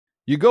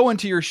You go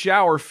into your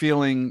shower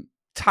feeling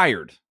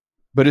tired,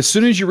 but as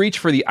soon as you reach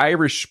for the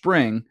Irish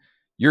Spring,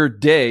 your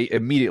day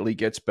immediately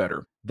gets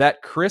better.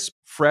 That crisp,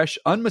 fresh,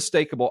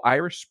 unmistakable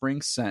Irish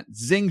Spring scent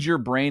zings your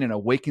brain and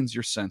awakens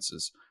your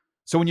senses.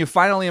 So when you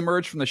finally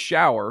emerge from the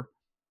shower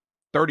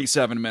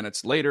 37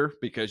 minutes later,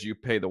 because you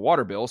pay the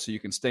water bill so you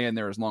can stay in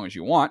there as long as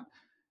you want,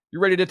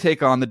 you're ready to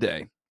take on the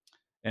day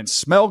and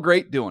smell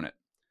great doing it.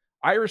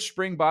 Irish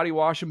Spring Body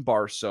Wash and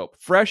Bar Soap.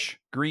 Fresh,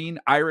 green,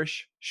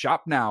 Irish.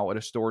 Shop now at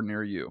a store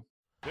near you.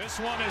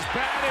 This one is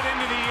batted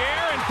into the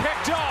air and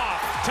picked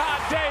off. Todd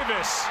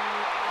Davis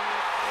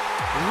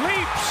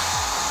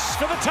leaps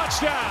for the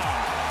touchdown.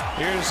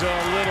 Here's a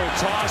little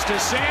toss to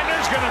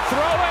Sanders. Going to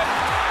throw it.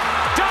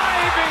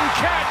 Diving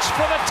catch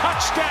for the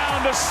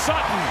touchdown to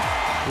Sutton.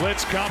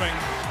 Blitz coming.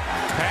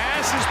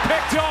 Pass is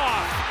picked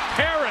off.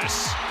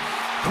 Harris.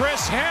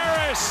 Chris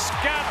Harris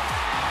got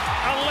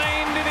a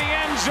lane to the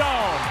end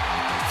zone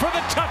for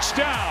the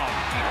touchdown.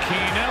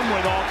 Keenum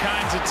with all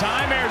kinds of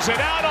time airs it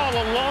out. All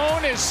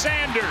alone is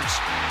Sanders.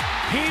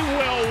 He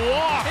will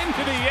walk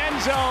into the end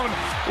zone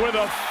with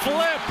a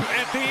flip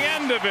at the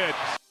end of it.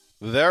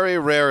 Very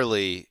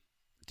rarely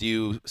do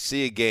you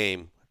see a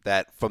game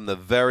that from the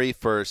very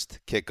first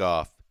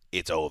kickoff,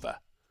 it's over.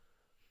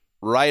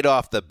 Right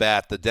off the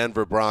bat, the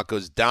Denver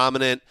Broncos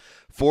dominant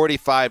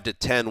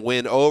 45-10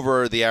 win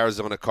over the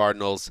Arizona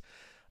Cardinals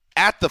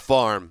at the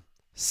farm.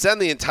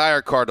 Send the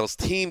entire Cardinals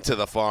team to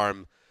the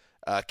farm.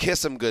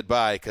 Kiss them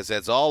goodbye because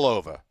it's all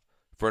over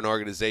for an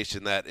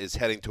organization that is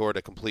heading toward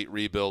a complete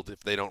rebuild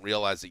if they don't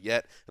realize it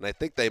yet. And I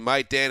think they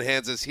might. Dan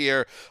Hans is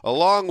here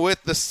along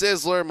with the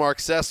Sizzler, Mark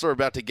Sessler. We're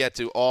about to get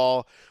to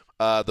all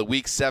the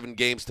Week 7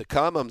 games to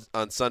come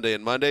on Sunday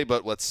and Monday.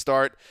 But let's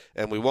start,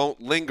 and we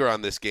won't linger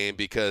on this game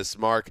because,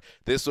 Mark,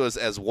 this was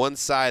as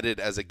one-sided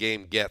as a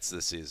game gets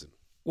this season.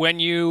 When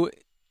you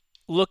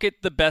look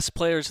at the best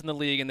players in the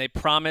league and they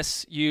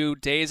promise you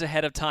days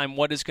ahead of time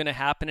what is going to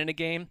happen in a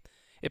game,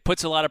 it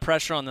puts a lot of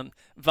pressure on them.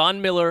 Von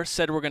Miller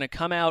said we're going to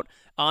come out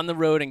on the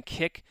road and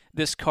kick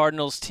this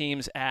Cardinals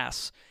team's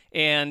ass.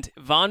 And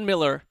Von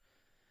Miller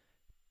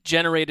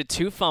generated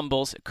 2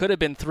 fumbles, it could have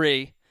been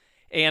 3,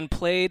 and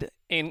played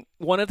in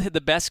one of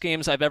the best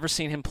games I've ever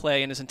seen him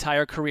play in his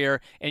entire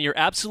career. And you're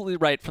absolutely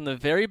right. From the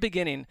very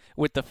beginning,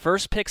 with the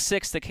first pick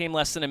 6 that came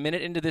less than a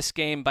minute into this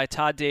game by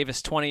Todd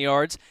Davis, 20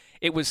 yards,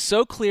 it was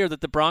so clear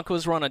that the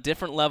Broncos were on a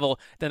different level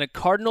than a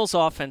Cardinals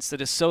offense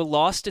that is so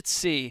lost at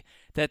sea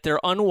that they're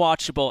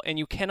unwatchable, and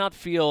you cannot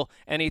feel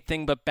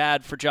anything but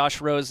bad for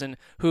Josh Rosen,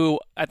 who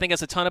I think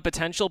has a ton of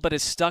potential but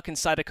is stuck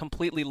inside a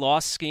completely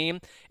lost scheme.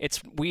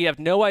 We have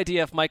no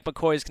idea if Mike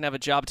McCoy is going to have a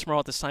job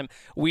tomorrow at this time.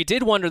 We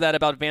did wonder that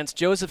about Vance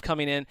Joseph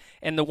coming in,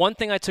 and the one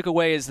thing I took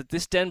away is that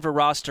this Denver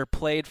roster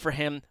played for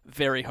him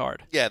very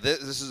hard. Yeah,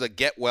 this is a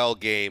get-well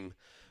game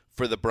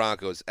for the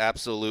Broncos.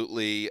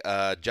 Absolutely.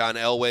 John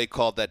Elway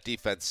called that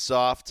defense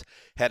soft.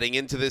 Heading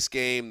into this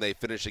game, they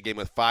finished the game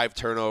with 5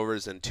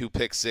 turnovers and 2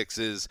 pick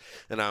sixes,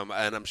 and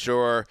I'm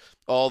sure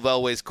all of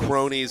Elway's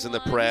cronies in the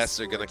press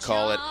are going to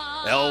call it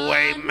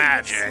Elway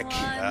magic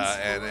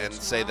and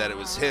say that it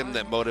was him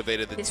that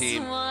motivated the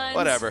team.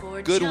 Whatever.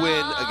 Good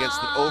win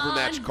against an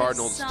overmatched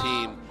Cardinals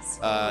team.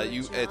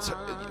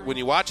 When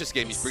you watch this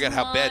game, you forget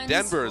how bad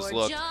Denver has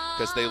looked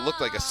because they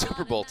looked like a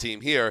Super Bowl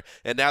team here,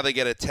 and now they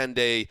get a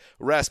 10-day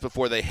rest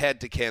before they head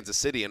to Kansas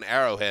City and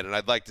Arrowhead, and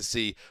I'd like to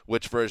see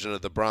which version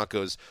of the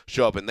Broncos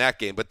show up in that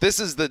game. But this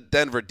is the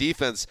Denver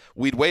defense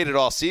we'd waited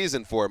all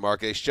season for,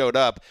 Mark. They showed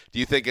up. Do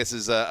you think this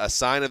is a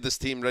sign of this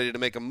team ready to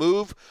make a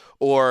move,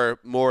 or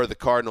more the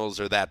Cardinals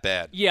are that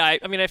bad? Yeah,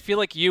 I mean, I feel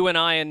like you and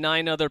I and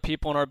 9 other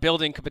people in our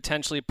building could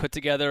potentially put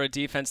together a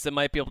defense that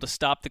might be able to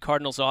stop the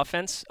Cardinals'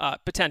 offense,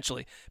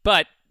 potentially.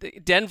 But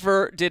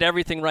Denver did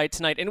everything right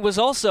tonight. And it was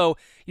also,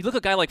 you look at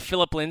a guy like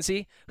Phillip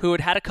Lindsay, who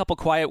had a couple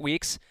quiet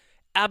weeks.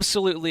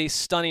 Absolutely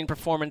stunning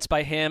performance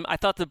by him. I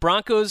thought the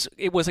Broncos,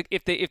 it was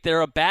if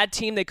they're a bad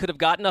team, they could have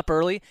gotten up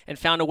early and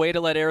found a way to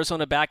let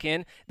Arizona back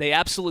in. They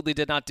absolutely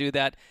did not do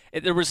that.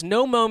 There was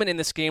no moment in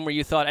this game where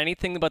you thought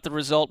anything about the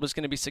result was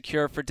going to be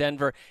secure for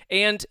Denver.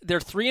 And they're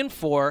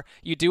 3-4.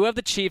 You do have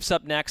the Chiefs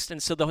up next,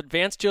 and so the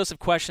Vance Joseph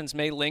questions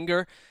may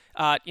linger.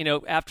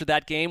 After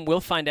that game,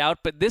 we'll find out.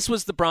 But this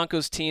was the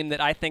Broncos team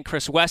that I think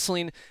Chris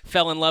Wessling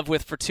fell in love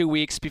with for 2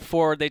 weeks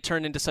before they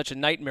turned into such a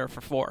nightmare for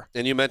 4.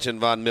 And you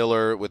mentioned Von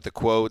Miller with the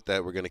quote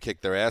that we're going to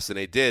kick their ass, and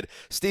they did.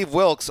 Steve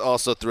Wilkes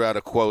also threw out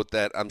a quote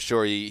that I'm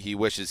sure he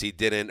wishes he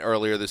didn't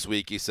earlier this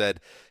week. He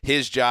said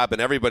his job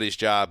and everybody's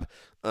job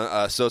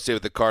associated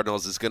with the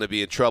Cardinals is going to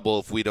be in trouble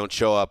if we don't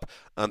show up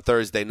on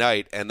Thursday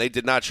night, and they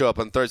did not show up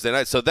on Thursday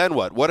night. So then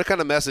what? What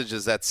kind of message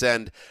does that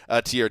send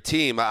to your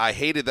team? I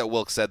hated that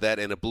Wilkes said that,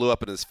 and it blew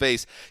up in his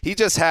face. He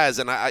just has,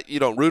 and you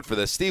don't root for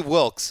this, Steve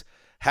Wilkes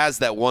has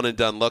that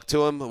one-and-done look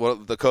to him,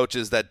 the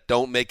coaches that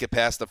don't make it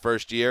past the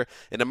first year,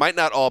 and it might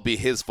not all be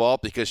his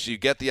fault because you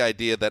get the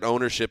idea that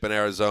ownership in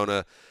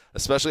Arizona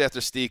especially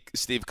after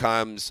Steve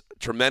Keim's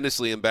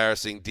tremendously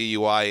embarrassing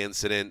DUI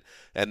incident,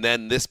 and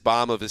then this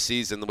bomb of a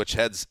season, which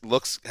has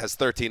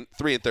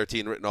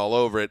 3-13 written all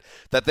over it,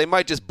 that they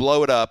might just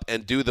blow it up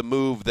and do the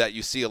move that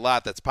you see a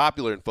lot that's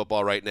popular in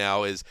football right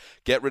now is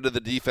get rid of the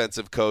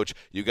defensive coach.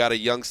 You got a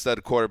young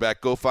stud quarterback.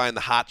 Go find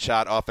the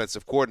hotshot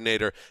offensive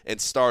coordinator and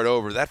start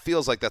over. That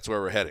feels like that's where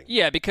we're heading.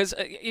 Yeah, because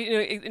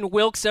in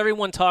Wilkes,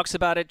 everyone talks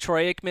about it.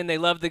 Troy Aikman, they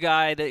love the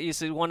guy. That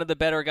he's one of the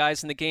better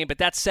guys in the game. But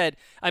that said,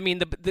 I mean,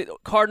 the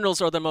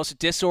Cardinals are the most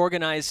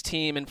disorganized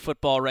team in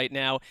football right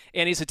now,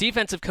 and he's a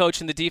defensive coach,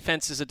 and the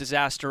defense is a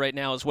disaster right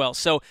now as well.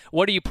 So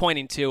what are you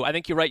pointing to? I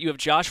think you're right. You have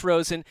Josh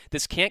Rosen.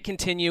 This can't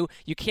continue.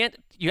 You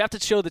have to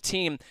show the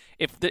team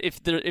if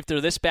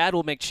they're this bad,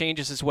 we'll make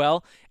changes as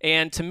well.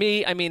 And to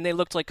me, I mean, they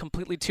looked like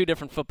completely two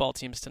different football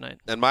teams tonight.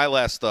 And my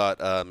last thought,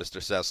 Mr.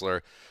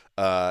 Sessler,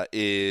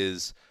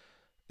 is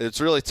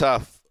it's really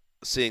tough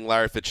seeing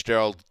Larry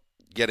Fitzgerald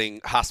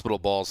getting hospital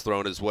balls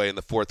thrown his way in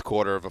the fourth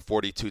quarter of a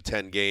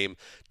 42-10 game.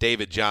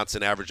 David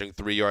Johnson averaging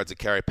 3 yards a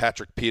carry.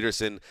 Patrick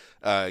Peterson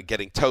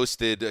getting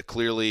toasted.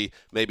 Clearly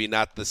maybe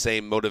not the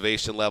same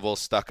motivation level,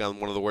 stuck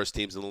on one of the worst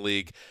teams in the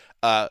league.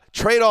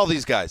 Trade all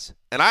these guys.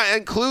 And I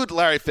include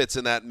Larry Fitz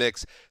in that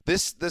mix.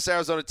 This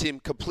Arizona team,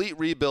 complete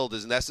rebuild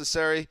is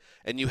necessary,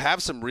 and you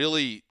have some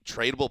really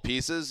tradable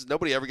pieces.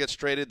 Nobody ever gets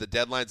traded. The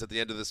deadline's at the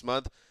end of this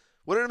month.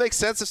 Wouldn't it make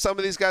sense if some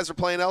of these guys are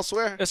playing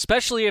elsewhere?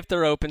 Especially if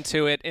they're open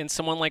to it, and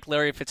someone like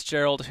Larry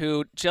Fitzgerald,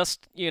 who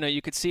just,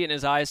 you could see it in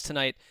his eyes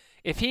tonight.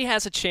 If he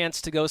has a chance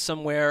to go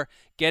somewhere,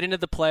 get into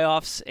the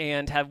playoffs,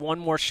 and have one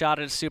more shot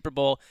at a Super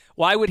Bowl,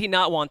 why would he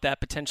not want that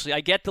potentially?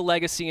 I get the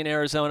legacy in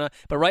Arizona,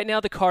 but right now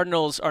the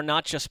Cardinals are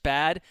not just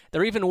bad.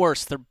 They're even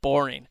worse. They're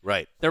boring.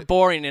 Right. They're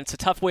boring, and it's a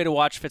tough way to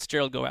watch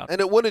Fitzgerald go out. And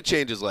it wouldn't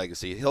change his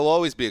legacy. He'll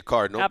always be a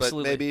Cardinal,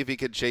 Absolutely. But maybe if he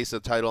could chase a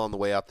title on the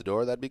way out the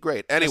door, that'd be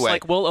great. Anyway. Just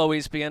like we'll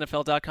always be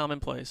NFL.com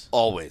employees.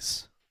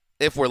 Always.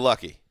 If we're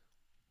lucky.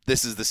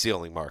 This is the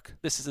ceiling mark.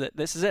 This is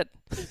it.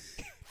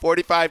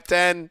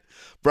 45-10.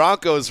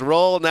 Broncos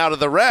roll now to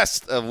the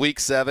rest of Week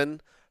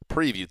 7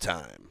 preview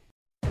time.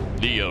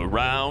 The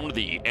Around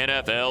the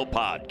NFL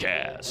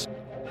podcast.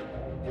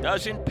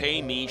 Doesn't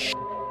pay me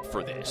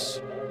for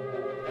this.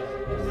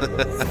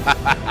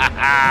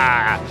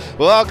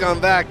 Welcome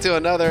back to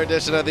another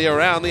edition of the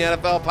Around the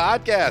NFL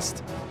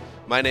podcast.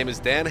 My name is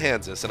Dan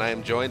Hansis, and I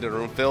am joined in a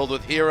room filled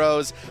with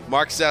heroes,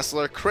 Mark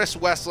Sessler, Chris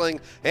Wessling,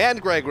 and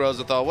Greg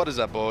Rosenthal. What is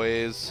up,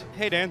 boys?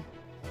 Hey, Dan.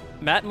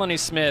 Matt Money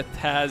Smith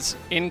has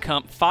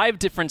income, 5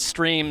 different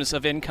streams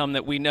of income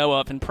that we know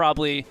of, and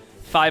probably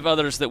 5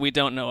 others that we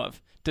don't know of.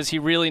 Does he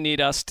really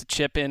need us to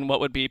chip in what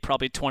would be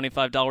probably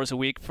 $25 a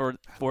week for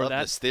I love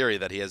that? this theory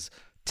that he has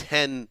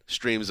 10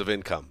 streams of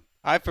income.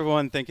 I, for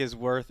one, think his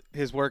work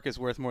is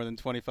worth more than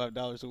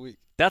 $25 a week.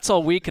 That's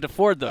all we could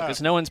afford, though,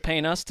 because no one's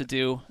paying us to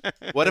do.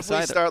 What if we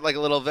either. start like a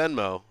little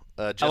Venmo?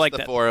 Just like the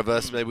that. 4 of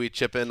us. Maybe we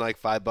chip in like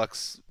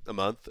 $5 a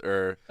month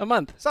or A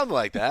month. something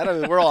like that. I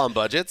mean, we're all on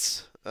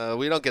budgets.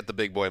 We don't get the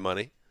big boy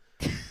money.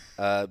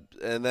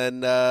 And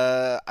then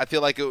I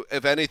feel like,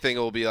 if anything, it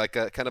will be like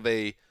a kind of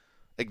a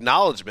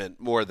acknowledgement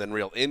more than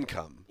real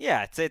income.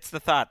 Yeah, it's the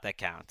thought that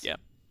counts. Yeah.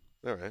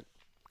 All right.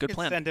 Good You could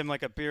plan. send him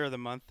like a beer of the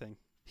month thing.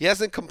 He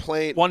hasn't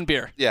complained. 1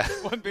 beer. Yeah.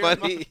 One beer But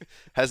a month. he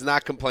has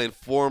not complained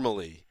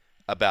formally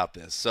about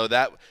this. So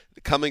that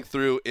coming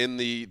through in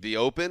the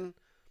open,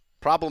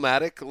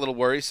 problematic, a little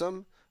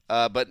worrisome.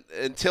 But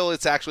until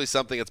it's actually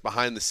something that's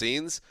behind the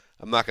scenes,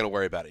 I'm not going to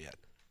worry about it yet.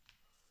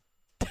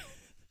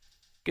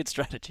 Good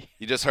strategy.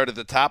 You just heard at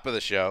the top of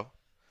the show,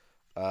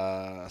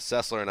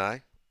 Sessler and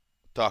I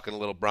talking a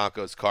little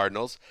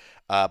Broncos-Cardinals.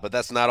 But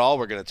that's not all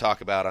we're going to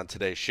talk about on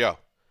today's show.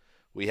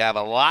 We have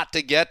a lot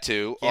to get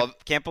to.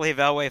 Can't believe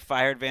Elway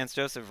fired Vance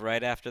Joseph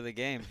right after the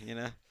game, you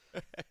know?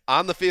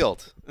 On the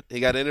field. He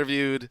got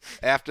interviewed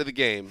after the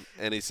game,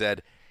 and he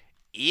said,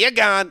 "You're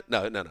gone."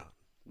 No.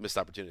 Missed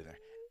opportunity there.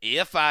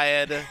 You're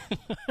fired.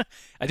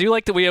 I do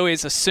like that we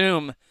always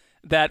assume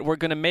that we're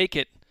going to make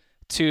it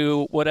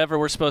to whatever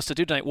we're supposed to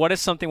do tonight. What if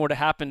something were to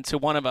happen to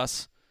one of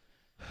us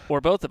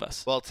or both of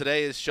us? Well,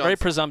 today is Sean. Very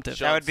presumptive.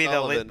 Sean That would be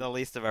Sullivan. the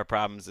least of our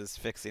problems is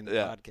fixing the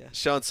podcast.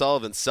 Sean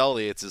Sullivan,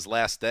 Sully, it's his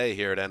last day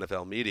here at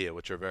NFL Media,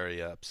 which we're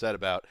very upset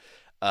about.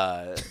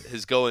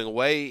 His going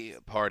away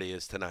party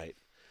is tonight.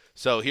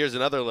 So here's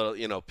another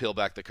little, peel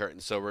back the curtain.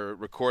 So we're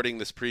recording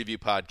this preview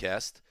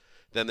podcast.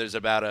 Then there's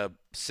about a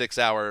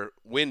 6-hour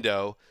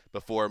window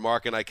before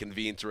Mark and I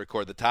convene to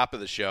record the top of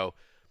the show.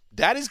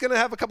 Daddy's going to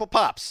have a couple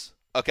pops,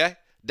 okay?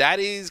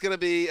 Daddy's going to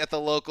be at the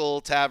local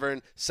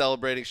tavern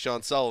celebrating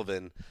Sean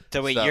Sullivan.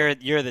 So wait,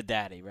 you're the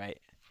daddy, right?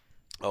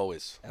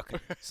 Always. Okay.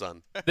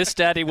 Son. This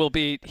daddy will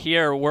be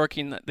here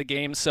working the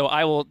game, so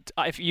I will.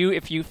 If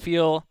you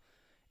feel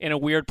in a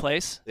weird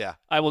place, Yeah.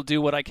 I will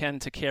do what I can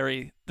to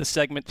carry the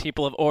segment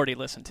people have already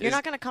listened to. You're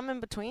not going to come in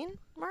between,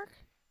 Mark?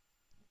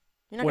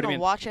 You're not What do you going to mean?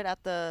 watch it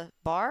at the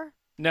bar?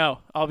 No,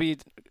 I'll be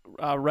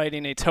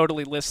writing a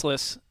totally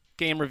listless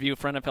game review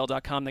for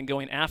NFL.com, then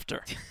going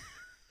after.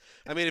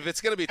 I mean, if it's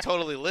going to be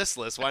totally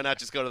listless, why not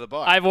just go to the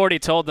bar? I've already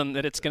told them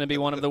that it's going to be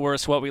one of the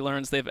worst What We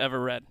Learns they've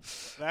ever read.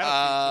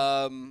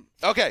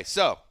 Okay,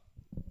 so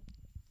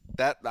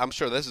I'm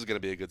sure this is going to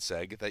be a good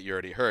seg that you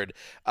already heard.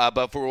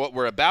 But for what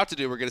we're about to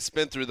do, we're going to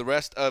spin through the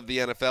rest of the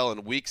NFL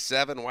in Week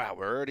 7. Wow,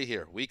 we're already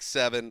here. Week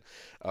 7.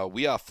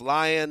 We are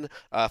flying.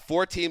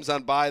 4 teams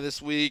on bye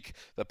this week.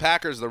 The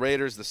Packers, the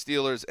Raiders, the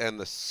Steelers, and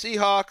the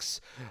Seahawks.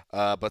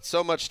 But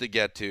so much to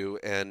get to,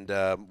 and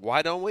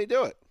why don't we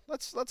do it?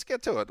 Let's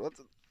get to it.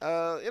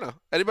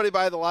 Anybody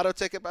buy the lotto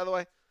ticket, by the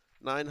way?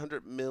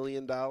 $900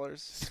 million.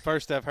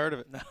 First I've heard of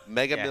it.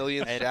 Mega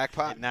Millions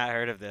jackpot. I've not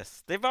heard of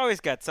this. They've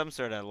always got some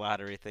sort of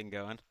lottery thing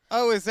going.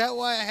 Oh, is that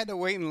why I had to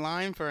wait in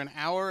line for an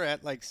hour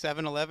at like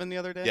 7-Eleven the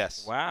other day?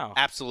 Yes. Wow.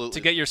 Absolutely. To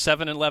get your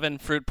 7-Eleven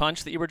fruit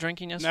punch that you were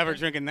drinking yesterday? Never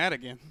drinking that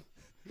again.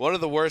 One of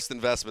the worst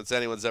investments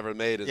anyone's ever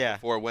made is Yeah.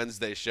 before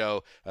Wednesday's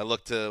show, I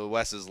looked to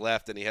Wes's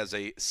left, and he has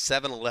a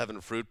 7-Eleven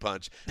fruit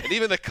punch. And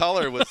even the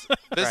color was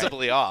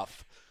visibly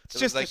off. It's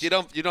just like you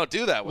don't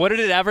do that. What did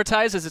it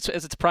advertise as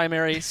its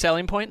primary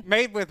selling point?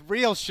 Made with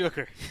real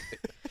sugar.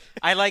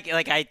 I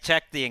I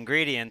checked the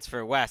ingredients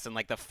for Wes, and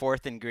like the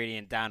 4th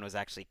ingredient down was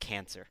actually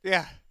cancer.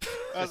 Yeah.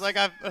 I was like,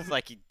 It's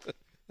like you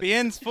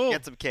Bien's full.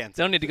 get some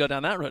cancer. Don't need to go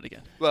down that road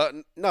again.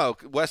 Well, no,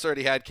 Wes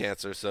already had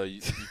cancer, so you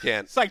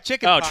can't. It's like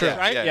chicken pox, true.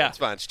 right? Yeah, Yeah. it's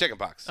fine. It's chicken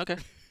pox. Okay.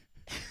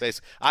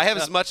 Basically, I have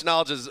as much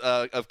knowledge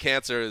of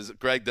cancer as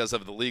Greg does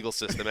of the legal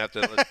system after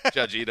the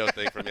Judge Ito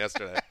thing from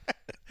yesterday.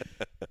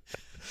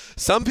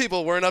 Some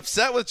people weren't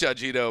upset with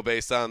Judge Ito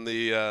based on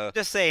the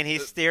Just saying, he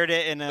steered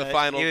it in the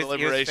final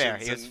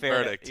deliberations He was and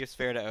fair. verdict. He was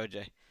fair to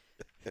OJ.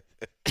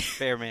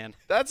 Fair man.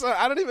 That's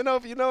I don't even know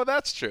if you know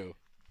that's true.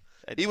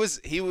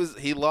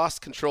 He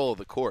lost control of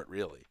the court,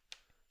 really.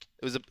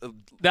 It was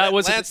That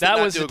was Lance did not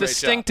a do great job.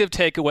 distinctive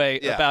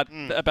takeaway Yeah.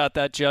 about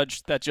that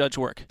judge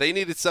work. They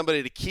needed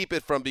somebody to keep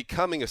it from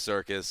becoming a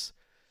circus,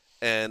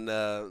 and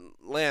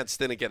Lance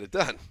didn't get it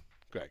done.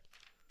 Greg.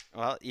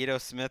 Well, Ito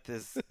Smith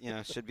is,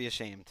 should be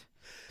ashamed.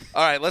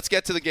 All right, let's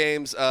get to the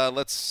games.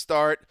 Let's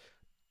start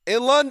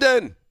in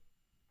London.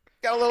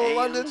 Got a little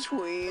London?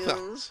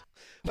 Twins.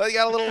 Oh, you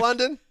got a little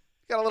London?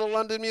 Got a little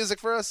London music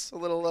for us? A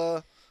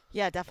little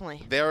Yeah,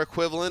 definitely. their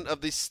equivalent of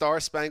the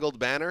Star-Spangled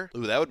Banner?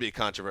 Ooh, that would be a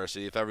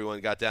controversy if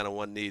everyone got down on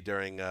one knee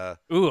during Ooh,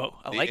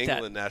 I the like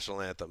England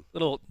national anthem.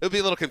 that. It would be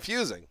a little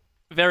confusing.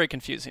 Very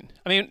confusing.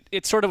 I mean,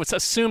 it's sort of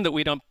assumed that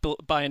we don't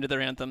buy into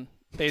their anthem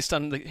based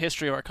on the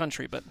history of our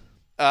country, but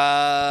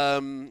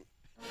All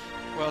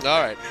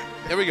right.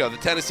 Here we go. The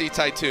Tennessee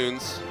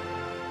Titans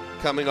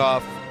coming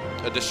off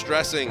a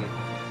distressing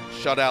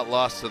shutout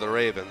loss to the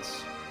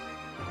Ravens.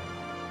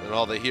 And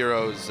all the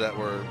heroes that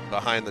were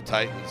behind the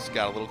Titans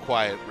got a little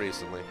quiet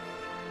recently.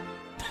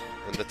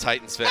 And the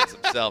Titans fans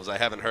themselves, I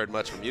haven't heard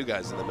much from you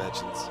guys in the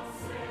mentions.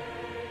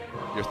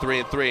 You're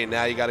 3-3, and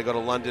now you got to go to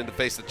London to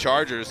face the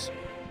Chargers,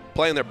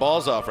 playing their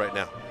balls off right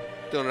now.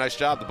 Doing a nice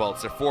job, the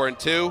Bolts. They're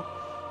 4-2.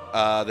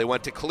 They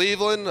went to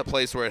Cleveland, a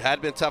place where it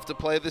had been tough to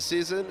play this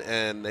season,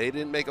 and they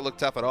didn't make it look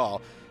tough at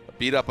all.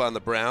 Beat up on the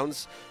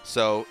Browns.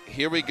 So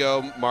here we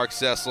go, Mark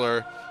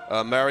Sessler,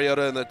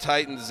 Mariota and the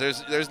Titans.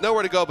 There's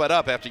nowhere to go but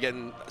up after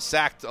getting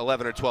sacked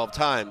 11 or 12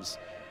 times.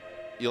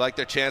 You like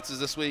their chances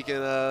this week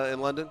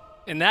in London?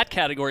 in that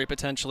category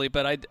potentially,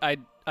 but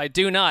I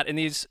do not. And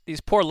these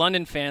poor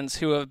London fans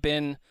who have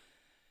been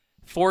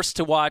forced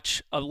to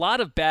watch a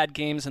lot of bad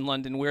games in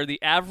London where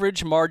the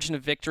average margin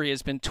of victory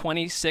has been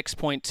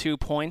 26.2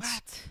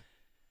 points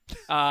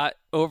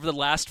over the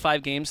last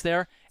 5 games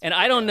there. And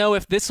I don't know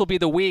if this will be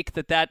the week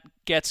that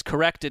gets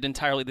corrected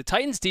entirely. The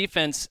Titans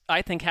defense,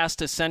 I think, has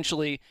to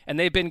essentially, and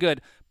they've been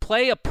good,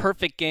 play a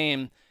perfect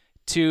game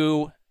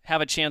to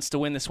have a chance to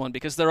win this one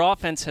because their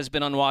offense has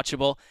been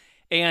unwatchable.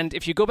 And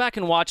if you go back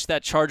and watch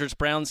that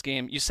Chargers-Browns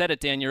game, you said it,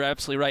 Dan, you're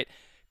absolutely right.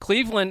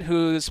 Cleveland,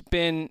 who's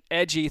been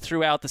edgy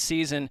throughout the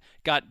season,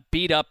 got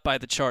beat up by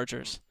the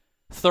Chargers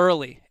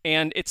thoroughly.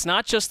 And it's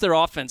not just their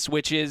offense,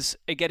 which is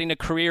getting a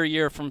career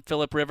year from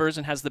Phillip Rivers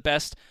and has the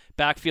best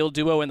backfield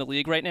duo in the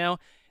league right now.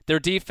 Their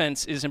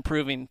defense is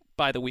improving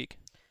by the week.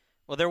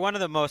 Well, they're one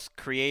of the most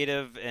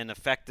creative and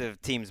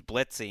effective teams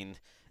blitzing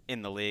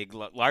in the league,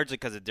 largely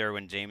because of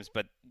Derwin James.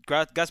 But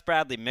Gus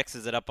Bradley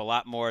mixes it up a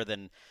lot more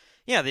than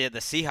the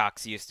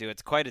Seahawks used to.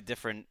 It's quite a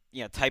different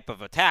type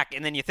of attack.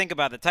 And then you think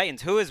about the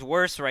Titans. Who is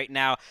worse right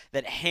now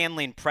at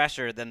handling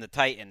pressure than the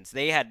Titans?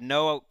 They had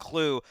no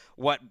clue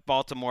what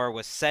Baltimore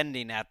was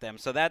sending at them.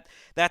 So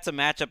that's a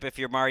matchup if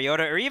you're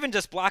Mariota, or even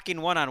just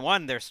blocking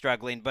one-on-one, they're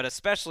struggling. But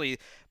especially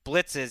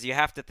blitzes, you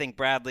have to think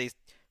Bradley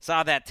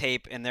saw that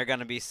tape, and they're going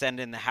to be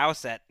sending the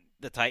house at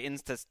the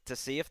Titans to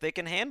see if they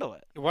can handle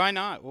it. Why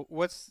not?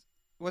 What's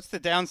the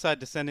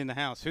downside to sending the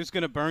house? Who's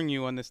going to burn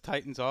you on this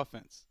Titans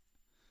offense?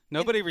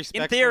 Nobody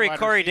respects. In theory, the wide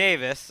Corey receiver.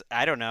 Davis,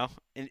 I don't know.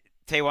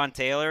 Taywan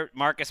Taylor,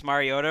 Marcus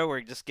Mariota,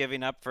 we're just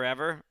giving up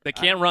forever. They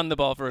can't run the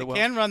ball very well.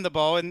 They can run the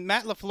ball. And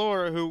Matt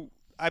LaFleur, who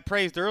I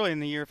praised early in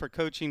the year for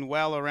coaching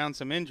well around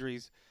some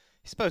injuries,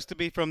 he's supposed to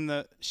be from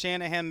the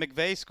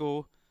Shanahan-McVay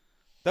school.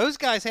 Those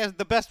guys have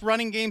the best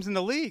running games in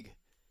the league.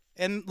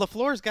 And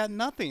LaFleur's got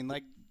nothing.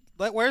 Like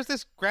Where's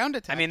this ground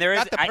attack? I mean, there is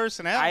not the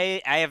personnel.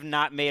 I have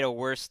not made a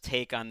worse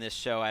take on this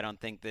show, I don't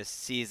think, this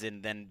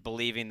season than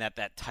believing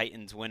that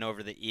Titans win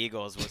over the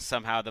Eagles was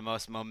somehow the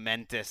most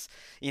momentous,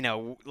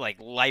 like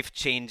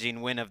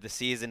life-changing win of the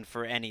season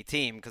for any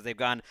team, because they've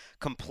gone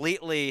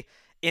completely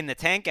in the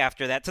tank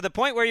after that, to the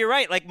point where you're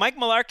right. Like, Mike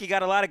Mularkey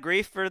got a lot of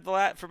grief for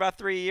about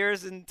 3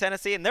 years in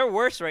Tennessee, and they're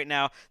worse right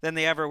now than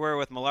they ever were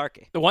with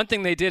Mularkey. The one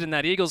thing they did in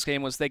that Eagles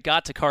game was they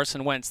got to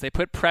Carson Wentz. They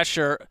put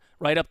pressure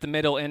right up the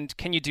middle, and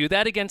can you do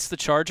that against the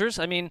Chargers?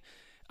 I mean,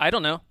 I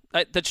don't know.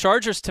 The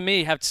Chargers, to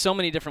me, have so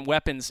many different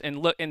weapons,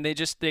 and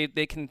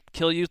they can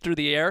kill you through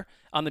the air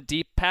on the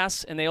deep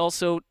pass, and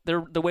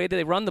the way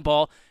they run the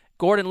ball.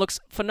 Gordon looks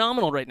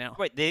phenomenal right now.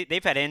 Right,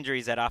 they've had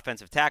injuries at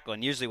offensive tackle,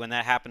 and usually when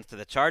that happens to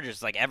the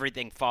Chargers, like,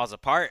 everything falls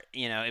apart,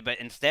 But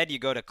instead, you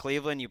go to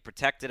Cleveland, you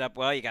protect it up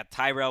well. You got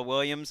Tyrell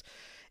Williams,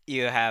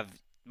 you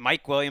have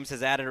Mike Williams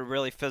has added a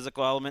really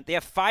physical element. They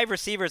have 5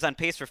 receivers on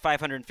pace for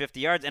 550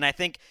 yards, and I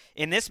think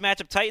in this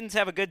matchup, Titans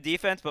have a good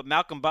defense, but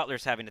Malcolm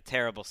Butler's having a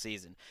terrible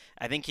season.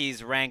 I think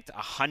he's ranked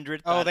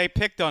 100th. Oh, they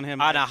picked on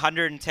him on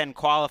 110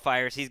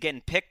 qualifiers. He's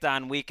getting picked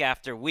on week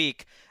after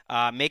week.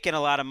 Making a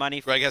lot of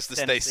money. Greg has to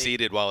Tennessee. stay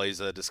seated while he's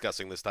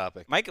discussing this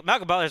topic.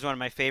 Malcolm Butler is one of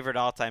my favorite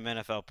all-time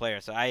NFL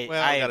players, so I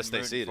am stay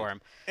rooting seated for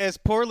him. As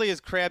poorly as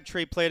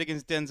Crabtree played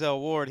against Denzel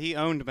Ward, he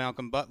owned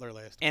Malcolm Butler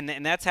last week.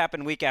 And that's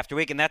happened week after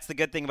week, and that's the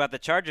good thing about the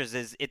Chargers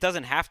is it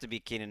doesn't have to be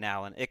Keenan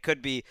Allen. It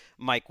could be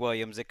Mike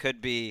Williams. It could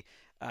be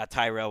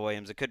Tyrell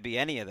Williams. It could be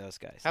any of those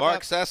guys.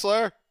 Mark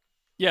Sessler?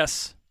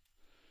 Yes.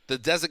 The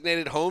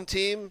designated home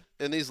team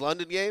in these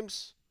London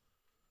games,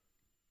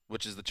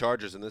 which is the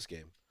Chargers in this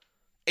game,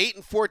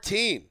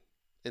 8-14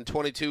 in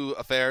 22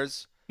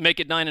 affairs. Make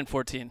it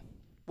 9-14.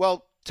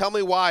 Well, tell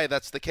me why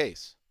that's the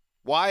case.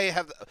 Why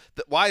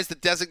is the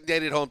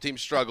designated home team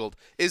struggled?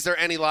 Is there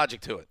any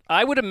logic to it?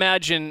 I would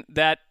imagine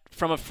that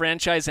from a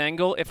franchise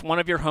angle, if one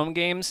of your home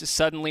games is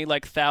suddenly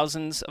like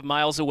thousands of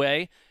miles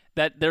away,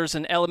 that there's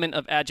an element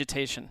of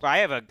agitation. Well, I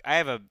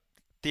have a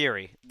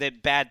theory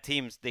that bad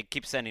teams, they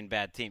keep sending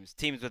bad teams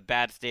with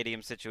bad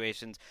stadium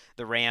situations.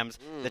 The Rams,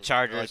 the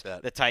Chargers,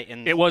 like the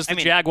Titans. It was the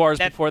Jaguars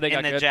before they got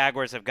good. And good. the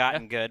Jaguars have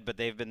gotten good, but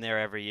they've been there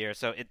every year.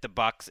 So the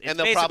Bucks. And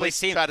they'll probably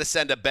try to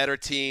send a better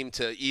team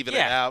to even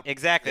it out.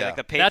 Exactly. Yeah. Like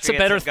the Patriots. That's a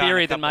better have gotten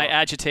theory a than my couple-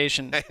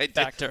 agitation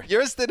factor.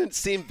 Yours didn't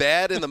seem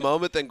bad in the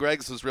moment, then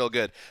Greg's was real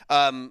good.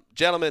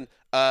 Gentlemen,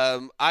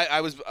 I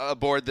was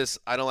aboard this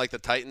I don't like the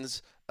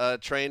Titans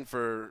train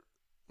for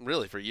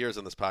years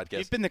on this podcast.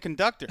 You've been the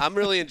conductor. I'm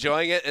really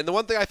enjoying it. And the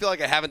one thing I feel like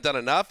I haven't done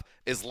enough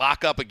is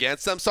lock up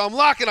against them. So I'm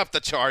locking up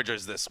the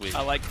Chargers this week.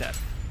 I like that.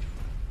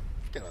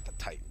 Forget about the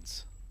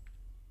Titans.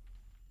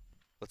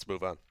 Let's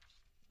move on.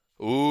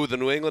 Ooh, the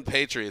New England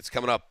Patriots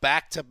coming up.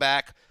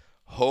 Back-to-back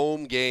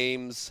home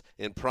games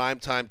in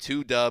primetime,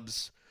 2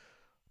 dubs.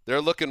 They're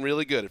looking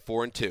really good at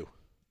 4-2.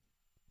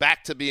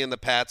 Back to being the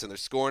Pats, and they're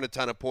scoring a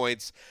ton of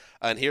points.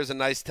 And here's a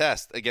nice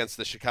test against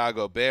the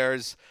Chicago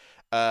Bears.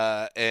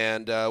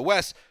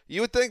 Wes,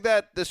 you would think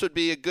that this would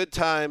be a good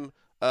time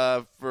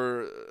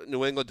for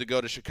New England to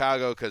go to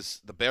Chicago because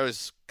the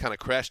Bears kind of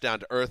crashed down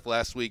to earth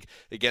last week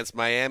against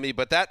Miami.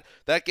 But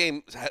that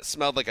game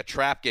smelled like a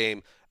trap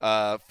game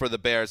for the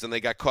Bears, and they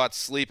got caught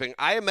sleeping.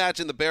 I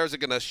imagine the Bears are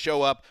going to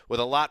show up with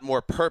a lot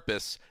more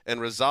purpose and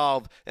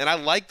resolve, and I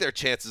like their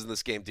chances in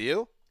this game. Do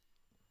you?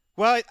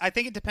 Well, I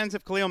think it depends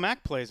if Khalil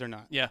Mack plays or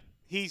not. Yeah.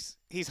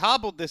 He's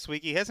hobbled this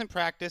week. He hasn't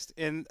practiced,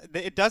 and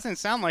it doesn't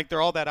sound like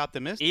they're all that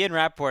optimistic. Ian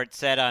Rappaport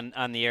said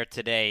on the air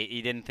today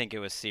he didn't think it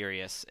was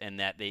serious and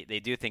that they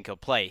do think he'll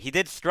play. He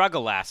did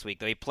struggle last week,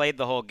 though. He played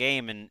the whole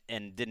game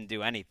and didn't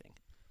do anything.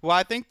 Well,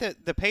 I think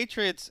that the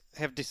Patriots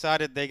have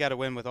decided they got to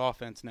win with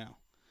offense now,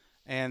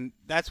 and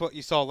that's what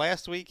you saw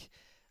last week.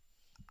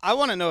 I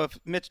want to know if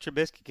Mitch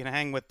Trubisky can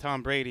hang with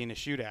Tom Brady in a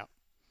shootout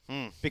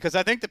because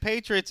I think the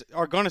Patriots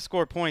are going to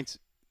score points.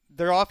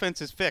 Their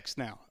offense is fixed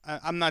now.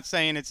 I'm not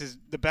saying it's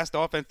the best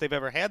offense they've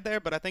ever had there,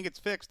 but I think it's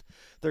fixed.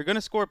 They're going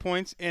to score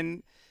points,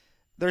 and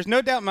there's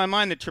no doubt in my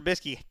mind that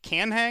Trubisky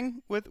can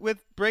hang with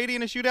Brady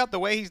in a shootout the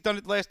way he's done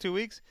it the last 2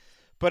 weeks,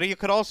 but he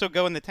could also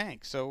go in the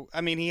tank. So,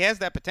 I mean, he has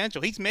that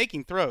potential. He's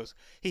making throws.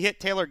 He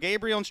hit Taylor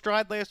Gabriel in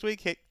stride last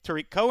week, hit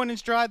Tariq Cohen in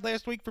stride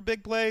last week for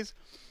big plays.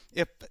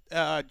 If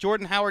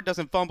Jordan Howard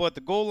doesn't fumble at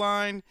the goal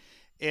line,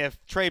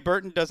 if Trey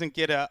Burton doesn't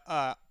get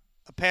a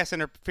pass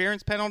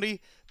interference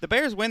penalty, the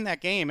Bears win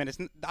that game,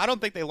 and I don't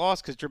think they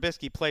lost because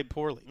Trubisky played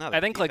poorly. No, I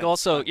think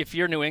also if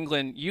you're New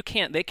England,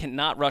 they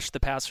cannot rush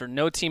the passer.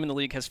 No team in the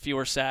league has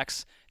fewer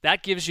sacks.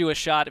 That gives you a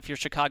shot if you're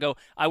Chicago.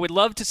 I would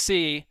love to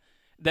see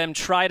them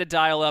try to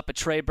dial up a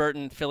Trey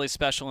Burton Philly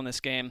special in this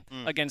game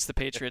against the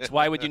Patriots.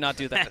 Why would you not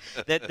do that?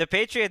 The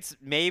Patriots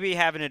maybe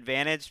have an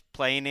advantage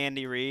playing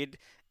Andy Reid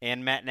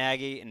and Matt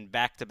Nagy in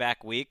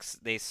back-to-back weeks.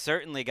 They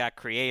certainly got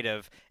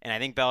creative, and I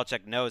think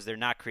Belichick knows they're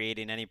not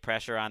creating any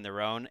pressure on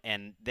their own,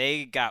 and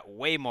they got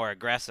way more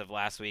aggressive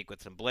last week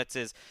with some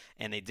blitzes,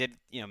 and they did,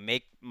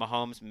 make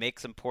Mahomes make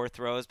some poor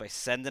throws by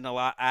sending a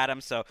lot at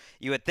him. So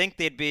you would think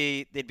they'd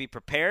be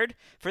prepared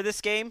for this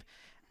game.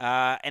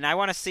 And I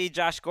want to see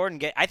Josh Gordon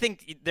I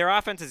think their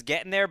offense is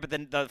getting there, but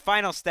then the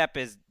final step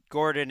is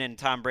Gordon and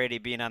Tom Brady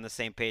being on the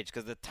same page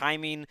because the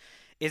timing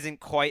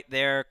isn't quite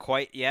there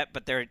quite yet,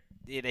 but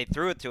they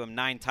threw it to him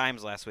 9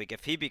 times last week.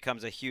 If he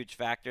becomes a huge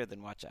factor,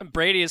 then watch out.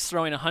 Brady is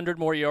throwing 100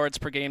 more yards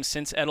per game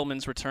since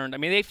Edelman's returned. I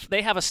mean,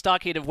 they have a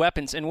stockade of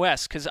weapons in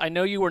West, because I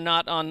know you were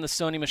not on the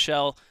Sony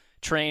Michel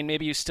train.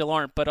 Maybe you still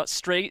aren't, but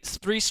 3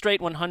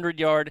 straight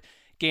 100-yard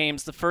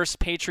games, the first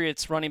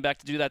Patriots running back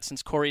to do that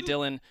since Corey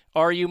Dillon.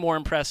 Are you more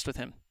impressed with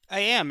him? I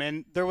am,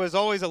 and there was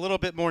always a little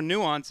bit more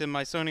nuance in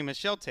my Sony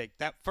Michel take.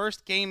 That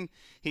first game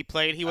he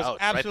played, he was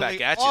absolutely right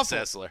back at awful.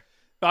 you, Sessler.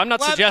 I'm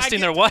not suggesting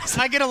there was.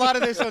 I get a lot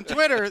of this on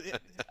Twitter.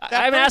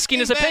 I'm asking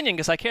his opinion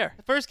because I care.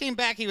 The first game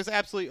back, he was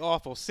absolutely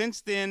awful.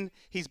 Since then,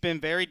 he's been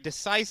very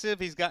decisive.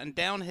 He's gotten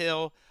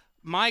downhill.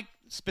 My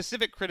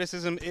specific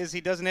criticism is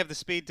he doesn't have the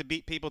speed to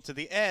beat people to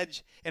the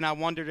edge, and I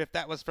wondered if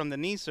that was from the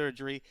knee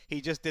surgery.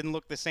 He just didn't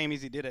look the same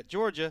as he did at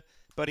Georgia,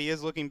 but he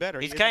is looking better.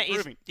 He's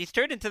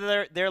turned into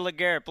their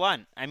LeGarrette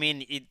Blount. I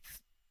mean, he's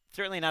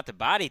certainly not the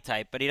body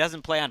type, but he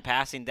doesn't play on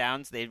passing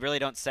downs. They really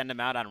don't send him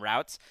out on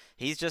routes.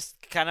 He's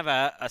just kind of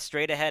a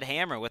straight-ahead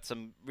hammer with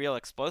some real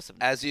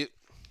explosiveness.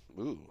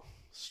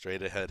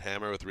 Straight-ahead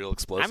hammer with real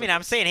explosiveness. I mean,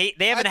 I'm saying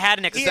they haven't had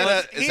an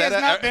explosive. He has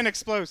not been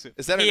explosive.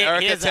 Is that an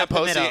Erica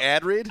Tamposi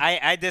ad read?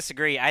 I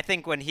disagree. I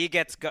think when he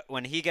gets that's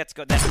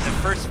the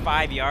first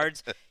 5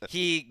 yards,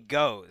 he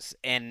goes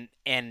and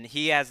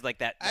he has like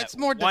that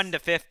 1 to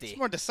 50. It's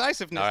more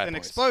decisiveness than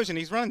explosion.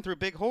 He's running through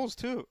big holes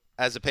too.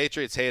 As a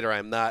Patriots hater,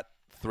 I'm not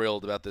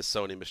thrilled about this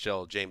Sony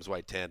Michel James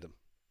White tandem.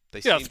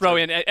 Throw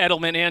in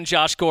Edelman and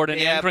Josh Gordon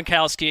and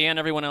Gronkowski and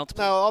everyone else.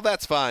 No, all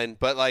that's fine,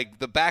 but like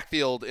the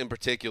backfield in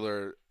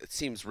particular, it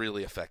seems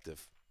really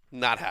effective.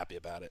 Not happy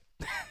about it.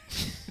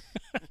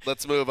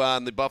 Let's move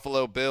on. The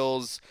Buffalo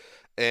Bills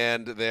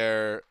and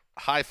their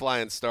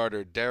high-flying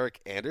starter Derek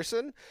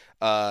Anderson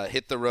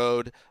hit the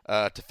road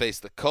to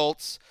face the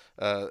Colts,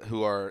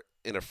 who are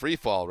in a free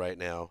fall right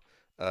now.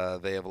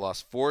 They have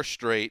lost 4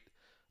 straight.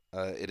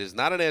 It is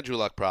not an Andrew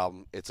Luck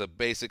problem. It's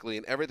basically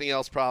an everything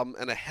else problem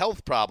and a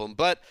health problem.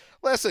 But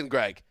listen,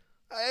 Greg,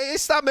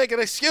 stop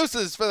making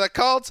excuses for the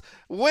Colts.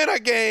 Win a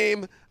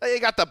game. You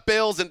got the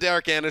Bills and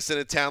Derek Anderson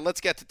in town. Let's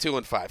get to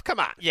 2-5.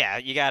 Come on. Yeah,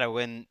 you got to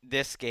win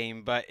this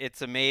game. But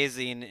it's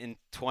amazing in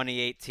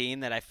 2018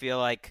 that I feel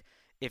like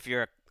if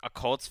you're a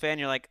Colts fan,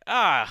 you're like,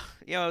 kind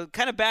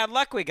of bad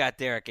luck we got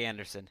Derek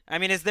Anderson. I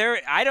mean,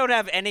 I don't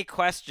have any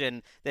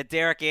question that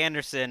Derek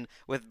Anderson,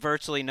 with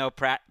virtually no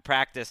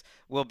practice,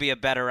 will be a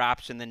better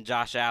option than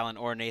Josh Allen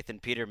or Nathan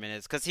Peterman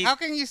is. How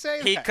can you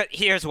say that?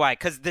 Here's why.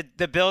 Because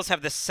the Bills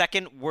have the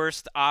second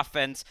worst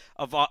offense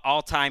of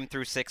all time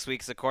through 6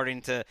 weeks,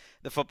 according to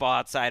the Football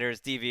Outsiders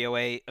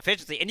DVOA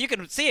efficiency. And you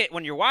can see it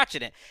when you're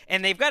watching it.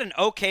 And they've got an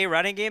okay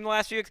running game the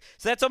last few weeks,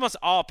 so that's almost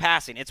all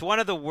passing. It's one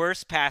of the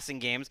worst passing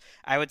games,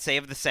 I would say,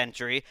 of the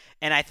century.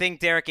 And I think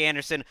Derek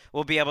Anderson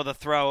will be able to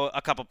throw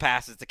a couple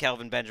passes to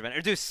Kelvin Benjamin or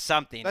do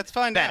something Let's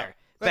find better. out.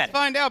 Let's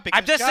find out. Because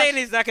I'm just saying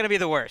he's not going to be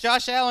the worst.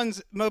 Josh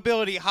Allen's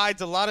mobility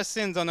hides a lot of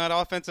sins on that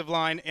offensive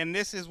line, and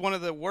this is one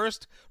of the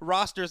worst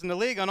rosters in the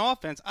league on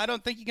offense. I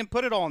don't think you can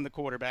put it all on the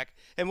quarterback,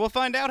 and we'll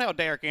find out how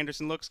Derek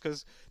Anderson looks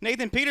because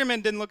Nathan Peterman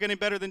didn't look any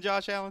better than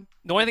Josh Allen.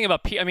 The only thing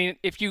about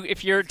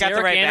if you're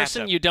Derek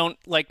Anderson, you don't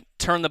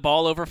turn the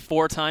ball over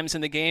 4 times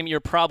in the game.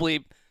 You're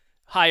probably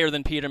higher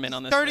than Peterman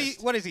on this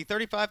list. What is he,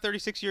 35,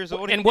 36 years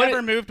old? And he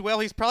never moved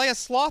well. He's probably a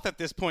sloth at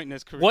this point in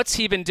his career. What's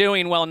he been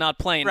doing while not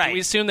playing? Right. Do we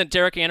assume that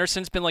Derek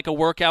Anderson's been like a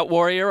workout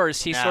warrior, or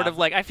is he sort of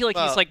like, I feel like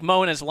he's like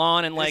mowing his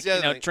lawn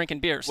and drinking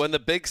beers? When the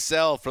big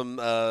sell from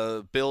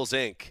Bills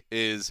Inc.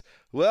 is,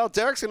 well,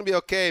 Derek's going to be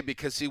okay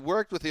because he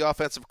worked with the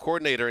offensive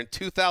coordinator in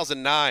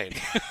 2009.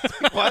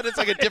 What? It's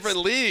like a different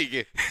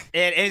league.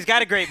 And he's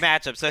got a great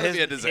matchup, so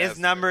his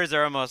numbers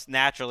are almost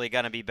naturally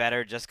going to be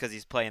better just because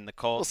he's playing the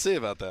Colts. We'll see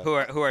about that.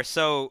 Who are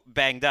so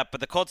banged up.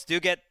 But the Colts do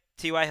get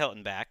T.Y.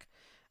 Hilton back.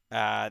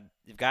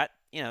 You've got,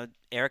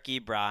 Eric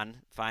Ebron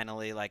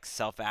finally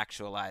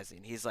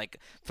self-actualizing. He's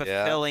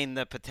fulfilling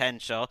the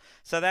potential.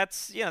 So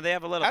that's, they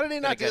have a little. How did he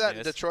not do that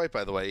news. in Detroit,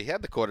 by the way? He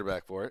had the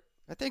quarterback for it.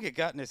 I think it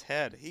got in his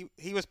head.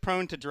 He was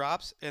prone to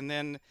drops, and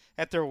then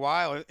after a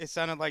while, it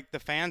sounded like the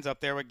fans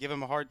up there would give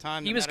him a hard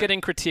time. He was getting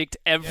critiqued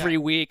every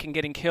week and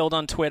getting killed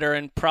on Twitter,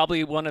 and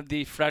probably one of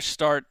the fresh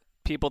start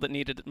people that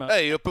needed it most.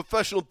 Hey, you're a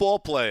professional ball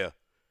player.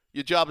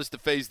 Your job is to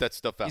phase that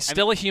stuff out. He's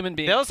still a human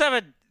being. Bills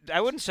have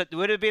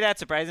would it be that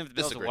surprising if the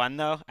Bills won,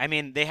 though? I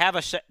mean, they have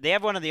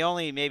one of the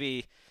only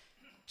maybe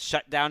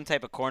shutdown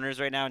type of corners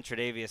right now in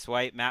Tre'Davious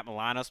White. Matt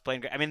Milano's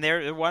playing great. I mean,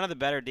 they're one of the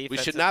better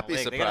defenses. We should not in the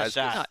be league. They got a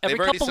surprised. shot. Every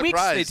couple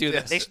weeks they do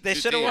this. They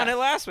should have won it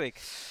last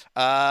week.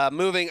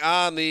 Moving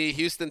on, the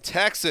Houston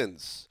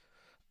Texans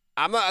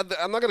I'm not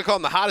going to call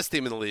them the hottest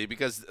team in the league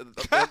because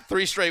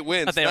 3 straight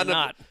wins. They are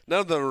not.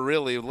 None of them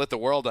really lit the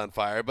world on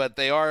fire, but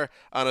they are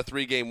on a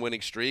 3-game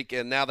winning streak,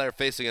 and now they're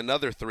facing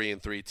another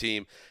 3-3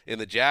 team in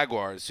the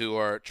Jaguars, who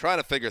are trying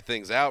to figure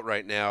things out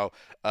right now,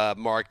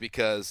 Mark,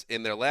 because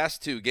in their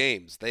last 2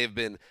 games, they've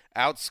been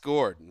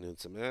outscored.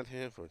 It's a math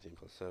here. 14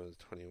 plus 7 is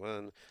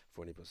 21.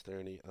 40 plus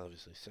 30,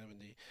 obviously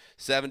 70.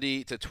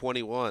 70 to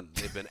 21.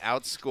 They've been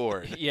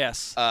outscored.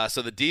 Yes.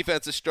 So the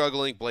defense is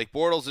struggling. Blake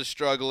Bortles is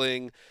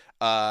struggling.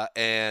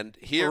 And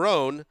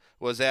Marone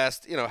was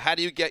asked, how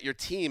do you get your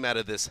team out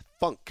of this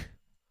funk?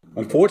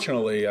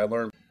 Unfortunately, I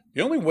learned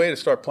the only way to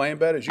start playing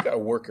better is you got to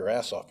work your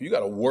ass off. You got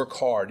to work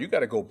hard. You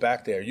got to go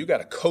back there. You got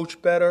to coach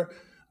better.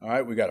 All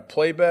right, we got to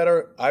play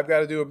better. I've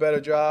got to do a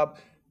better job.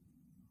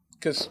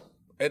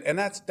 And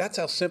that's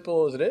how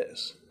simple as it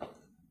is.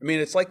 I mean,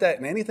 it's like that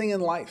in anything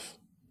in life.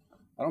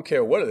 I don't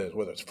care what it is,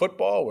 whether it's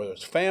football, whether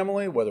it's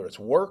family, whether it's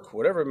work,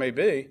 whatever it may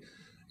be.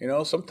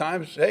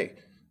 Sometimes, hey,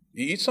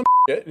 you eat some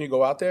shit and you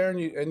go out there and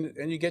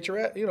you get your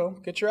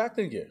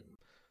acting gear.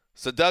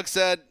 So Doug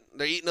said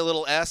they're eating a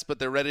little S, but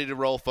they're ready to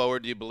roll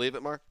forward. Do you believe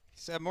it, Mark? He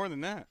said more than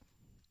that.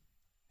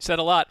 Said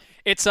a lot.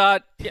 It's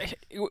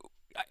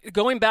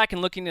going back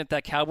and looking at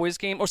that Cowboys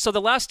game. So the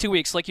last 2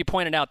 weeks, like you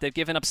pointed out, they've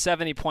given up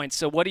 70 points.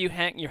 So what do you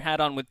hang your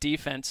hat on with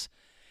defense?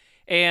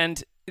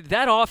 And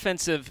that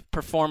offensive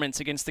performance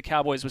against the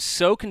Cowboys was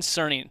so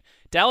concerning.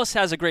 Dallas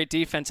has a great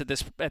defense at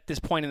this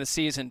point in the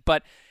season,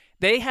 but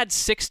they had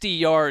 60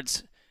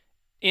 yards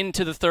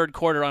into the third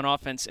quarter on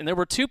offense, and there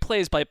were 2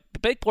 plays by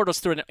Blake Bortles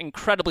threw an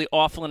incredibly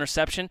awful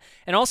interception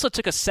and also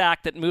took a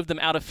sack that moved them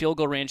out of field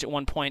goal range at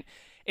one point.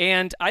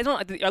 And I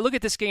look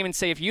at this game and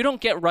say, if you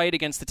don't get right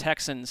against the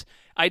Texans,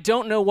 I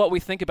don't know what we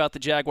think about the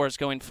Jaguars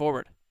going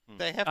forward.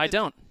 They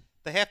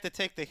have to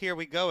take the here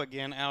we go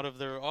again out of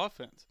their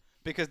offense.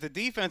 Because the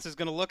defense is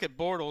going to look at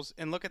Bortles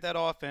and look at that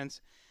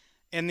offense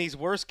and these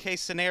worst-case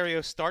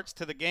scenario starts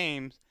to the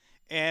games,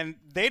 and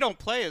they don't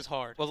play as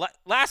hard. Well,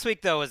 last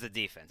week, though, was the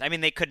defense. I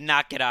mean, they could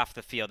not get off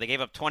the field. They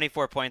gave up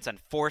 24 points on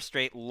 4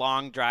 straight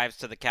long drives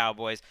to the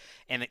Cowboys,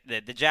 and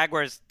the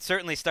Jaguars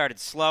certainly started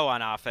slow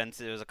on offense.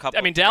 It was a couple.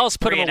 I mean, Dallas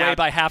put them away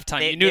by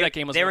halftime. You knew that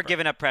game was over. They were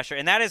giving up pressure,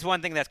 and that is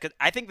one thing that's good.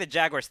 I think the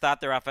Jaguars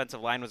thought their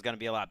offensive line was going to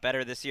be a lot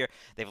better this year.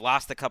 They've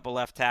lost a couple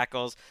left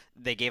tackles.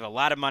 They gave a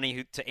lot of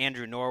money to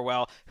Andrew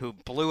Norwell, who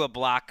blew a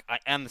block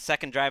on the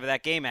second drive of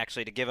that game,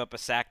 actually, to give up a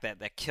sack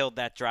that killed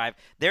that drive.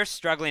 They're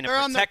struggling to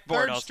protect Bortles. They're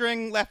on the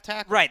third-string left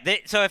tackle. Right.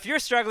 So if you're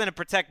struggling to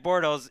protect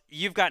Bortles,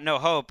 you've got no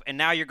hope, and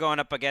now you're going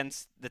up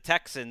against the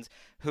Texans,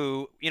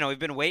 who, we've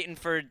been waiting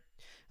for.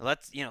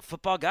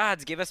 Football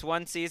gods, give us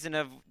one season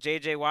of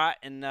J.J. Watt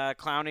and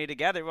Clowney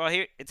together. Well,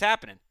 here it's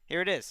happening.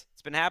 Here it is.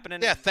 It's been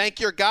happening. Yeah, thank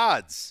your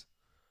gods.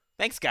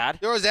 Thanks, God.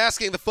 You're always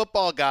asking the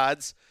football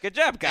gods. Good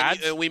job, gods.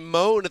 And we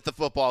moan at the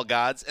football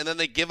gods, and then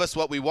they give us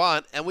what we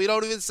want, and we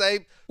don't even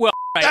say, well,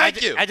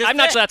 thank you. I'm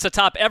not sure that's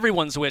atop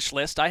everyone's wish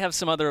list. I have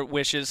some other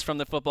wishes from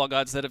the football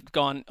gods that have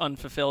gone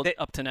unfulfilled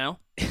up to now.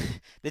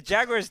 The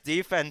Jaguars'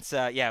 defense,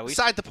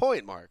 Beside the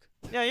point, Mark.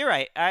 No, you're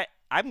right.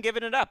 I'm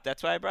giving it up.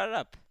 That's why I brought it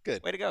up.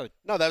 Good. Way to go.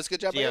 No, that was a good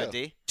job.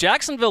 G-O-D.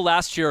 Jacksonville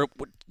last year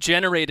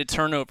generated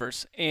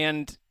turnovers.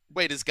 And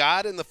wait, is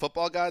God and the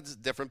football gods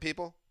different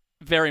people?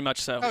 Very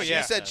much so. Oh, yeah.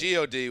 You said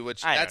G-O-D,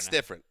 which that's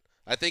different.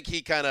 I think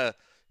he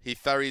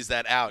ferries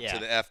that out to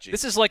the FG.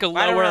 This is like a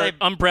lower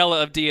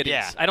umbrella of deities.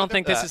 Yeah. I don't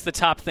think this is the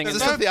top thing. Is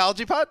this a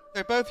theology pod?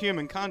 They're both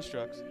human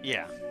constructs.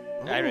 Yeah.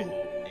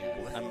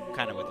 I'm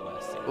kind of with the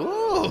last two.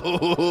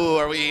 Ooh,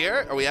 are we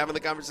here? Are we having the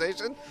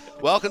conversation?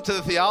 Welcome to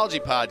the Theology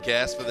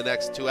Podcast. For the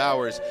next 2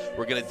 hours,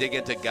 we're going to dig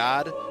into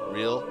God,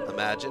 real,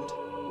 imagined.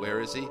 Where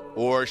is he?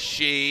 Or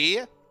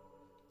she?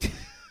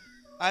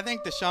 I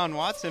think Deshaun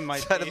Watson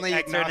might suddenly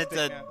be turned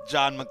into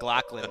John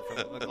McLaughlin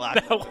from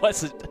McLaughlin. That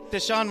wasn't.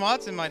 Deshaun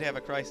Watson might have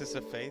a crisis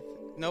of faith.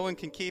 No one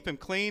can keep him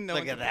clean. No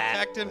one can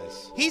protect him.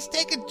 Nice. He's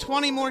taken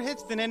 20 more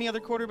hits than any other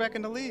quarterback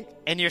in the league.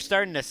 And you're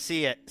starting to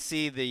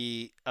see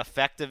the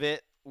effect of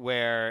it,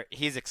 where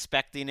he's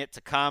expecting it to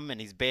come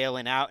and he's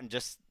bailing out, and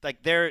just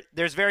like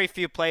there's very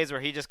few plays where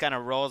he just kind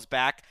of rolls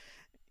back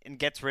and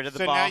gets rid of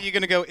the ball. So now you're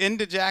going to go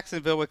into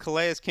Jacksonville with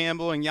Calais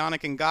Campbell and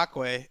Yannick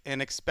Ngakoue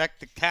and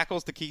expect the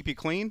tackles to keep you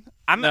clean?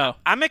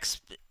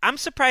 I'm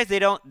surprised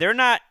they're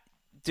not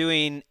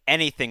doing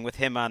anything with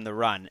him on the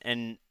run.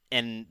 And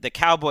the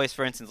Cowboys,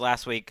 for instance,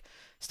 last week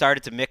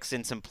started to mix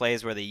in some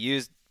plays where they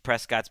used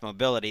Prescott's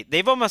mobility.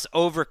 They've almost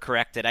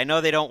overcorrected. I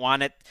know they don't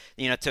want it,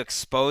 to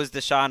expose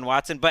Deshaun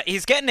Watson, but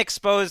he's getting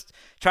exposed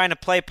trying to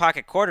play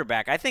pocket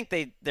quarterback. I think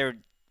they're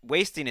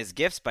wasting his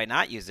gifts by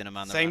not using him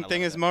on the run. Same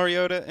thing as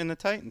Mariota and the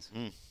Titans.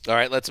 All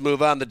right, let's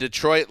move on. The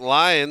Detroit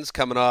Lions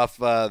coming off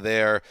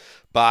their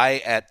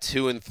bye at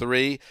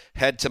 2-3,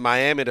 head to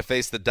Miami to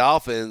face the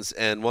Dolphins,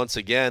 and once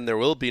again, there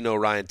will be no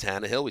Ryan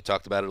Tannehill. We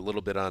talked about it a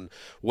little bit on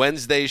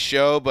Wednesday's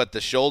show, but the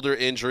shoulder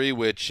injury,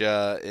 which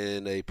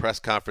in a press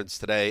conference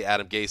today,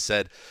 Adam Gase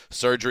said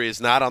surgery is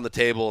not on the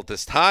table at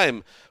this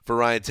time for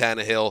Ryan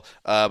Tannehill,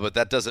 but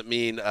that doesn't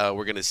mean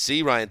we're going to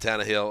see Ryan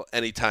Tannehill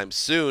anytime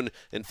soon.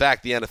 In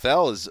fact, the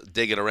NFL is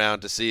digging around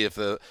to see if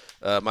the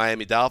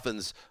Miami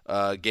Dolphins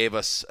gave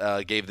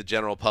the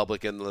general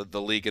public and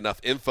the league enough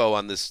info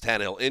on this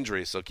Tannehill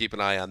injury, so keep an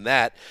eye on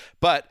that.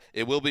 But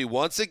it will be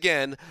once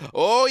again,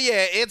 oh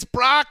yeah, it's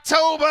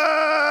Brocktober!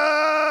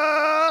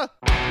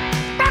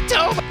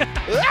 Brocktober!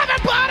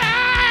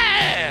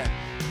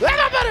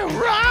 Everybody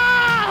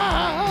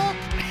rock!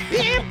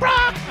 In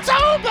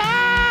Brocktober!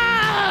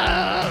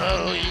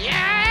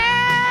 Yeah!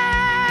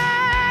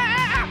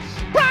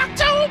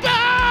 Brocktober!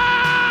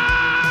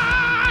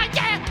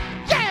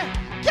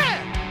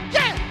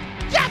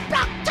 Yeah,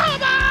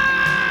 Brocktober!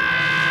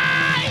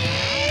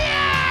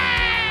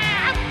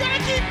 Yeah! I'm gonna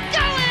keep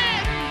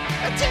going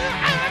until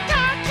I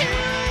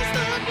choose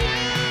the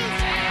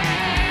music.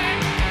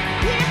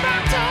 In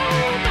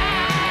Brocktober!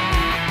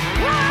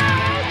 Oh,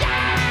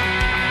 yeah!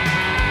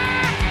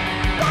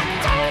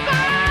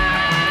 Brocktober!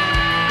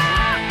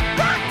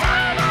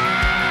 Brocktober!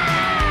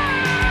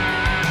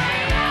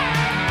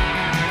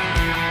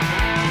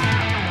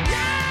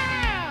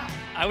 Yeah!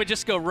 I would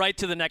just go right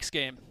to the next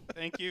game.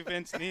 Thank you,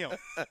 Vince Neil.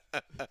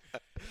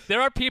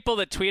 There are people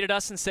that tweeted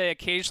us and say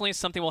occasionally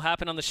something will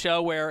happen on the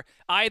show where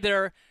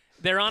either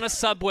they're on a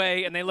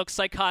subway and they look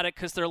psychotic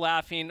because they're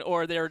laughing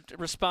or they're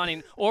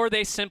responding, or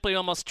they simply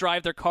almost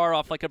drive their car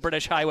off like a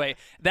British highway.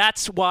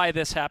 That's why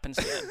this happens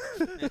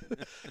again.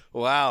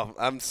 Wow,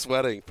 I'm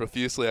sweating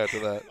profusely after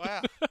that.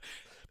 Wow.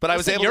 But I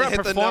was Listen, able you're to a hit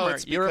the performer.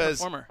 notes You're a because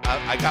performer.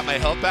 I got my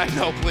health back.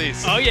 No,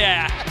 please. Oh,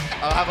 yeah.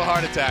 I'll have a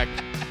heart attack.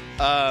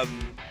 Does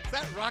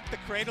that rock the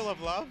cradle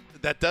of love?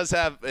 That does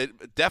have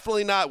it,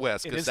 definitely not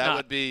Wes, It because is that not.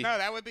 would be No,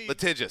 that would be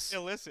litigious.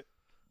 illicit.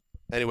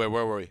 Anyway,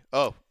 where were we?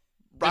 Oh,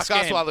 Brock This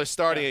game. Osweiler's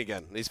starting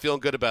again. He's feeling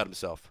good about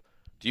himself.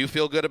 Do you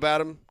feel good about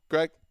him,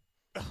 Greg?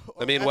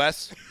 I mean,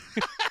 Wes?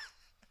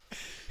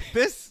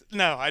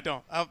 No, I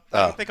don't. I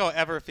don't think I'll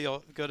ever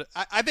feel good.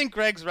 I think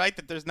Greg's right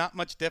that there's not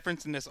much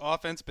difference in this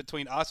offense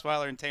between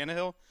Osweiler and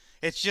Tannehill.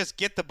 It's just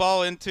get the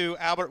ball into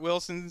Albert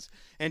Wilson's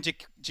and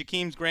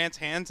Jakeem Grant's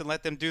hands and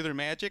let them do their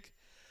magic.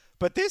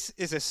 But this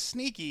is a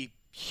sneaky,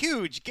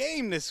 huge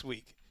game this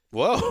week.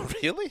 Whoa,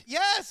 really?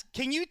 Yes.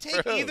 Can you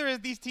take Really? either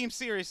of these teams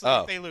seriously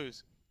Oh. if they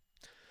lose?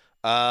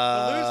 The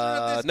loser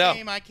of this no.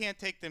 game, I can't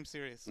take them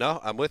seriously.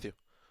 No, I'm with you.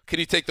 Can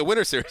you take the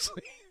winner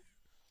seriously?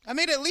 I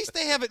mean, at least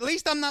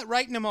I'm not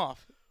writing them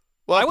off.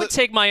 Well, I would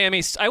take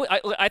Miami.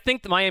 I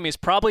think Miami is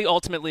probably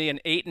ultimately an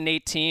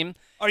 8-8 team.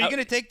 Are you going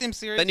to take them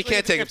seriously? Then you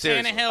can't take them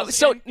seriously.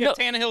 If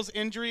Tannehill's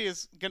injury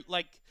is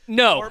like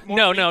No. more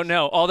weeks?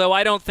 Although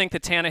I don't think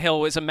that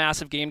Tannehill was a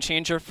massive game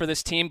changer for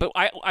this team, but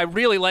I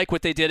really like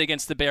what they did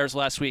against the Bears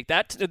last week.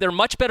 They're a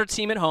much better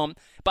team at home,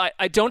 but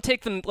I don't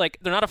take them like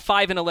they're not a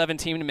 5-11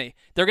 team to me.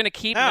 They're going to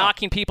keep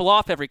knocking people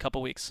off every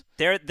couple weeks.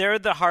 These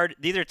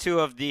are two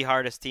of the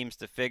hardest teams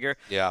to figure.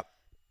 Yeah.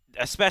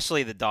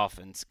 Especially the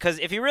Dolphins, because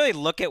if you really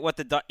look at what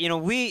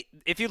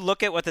if you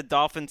look at what the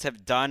Dolphins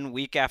have done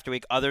week after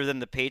week, other than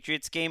the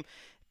Patriots game,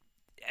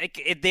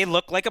 they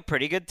look like a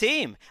pretty good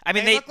team. I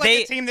mean, they look like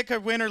a team that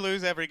could win or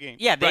lose every game.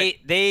 Yeah,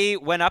 they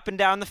went up and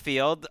down the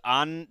field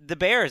on the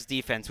Bears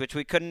defense, which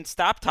we couldn't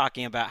stop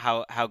talking about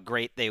how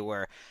great they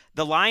were.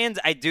 The Lions,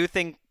 I do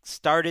think,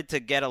 started to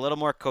get a little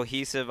more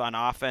cohesive on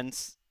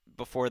offense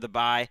before the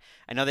bye.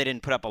 I know they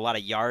didn't put up a lot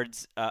of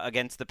yards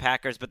against the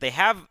Packers, but they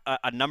have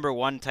a number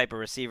one type of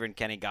receiver in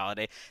Kenny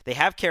Golladay. They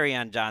have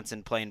Kerryon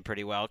Johnson playing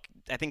pretty well.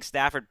 I think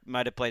Stafford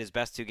might have played his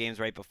best two games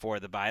right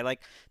before the bye.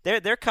 Like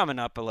they're coming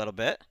up a little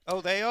bit.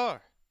 Oh, they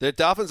are. The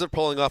Dolphins are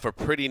pulling off a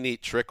pretty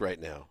neat trick right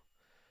now.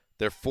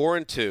 They're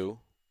 4-2,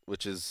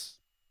 which is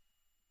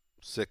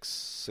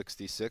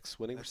 666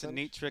 winning That's percentage. a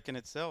neat trick in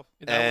itself.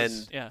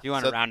 And If you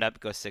want to round up,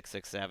 go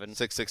 667.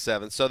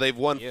 667. So they've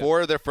won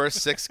 4 of their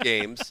first 6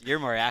 games. You're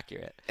more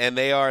accurate. And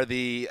they are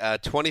the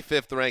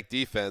 25th ranked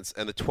defense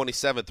and the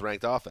 27th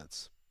ranked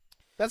offense.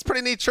 That's a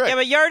pretty neat trick. Yeah,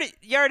 but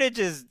yardage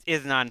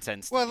is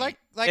nonsense. Well, like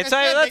it's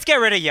I said, let's get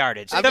rid of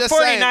yardage. I'm The just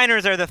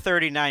 49ers are the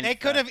 39th. they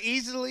could have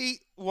easily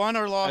won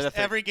or lost the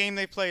every game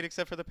they played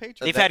except for the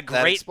Patriots. They've That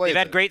explains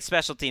had it. great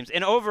special teams,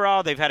 and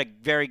overall they've had a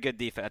very good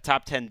defense, a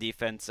top 10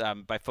 defense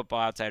by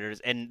Football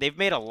Outsiders, and they've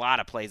made a lot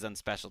of plays on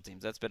special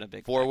teams. That's been a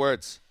big 4 factor.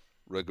 words.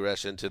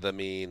 Regression to the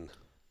mean.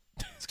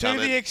 It's To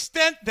coming. the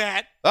extent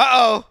that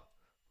Uh-oh.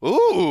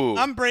 Ooh.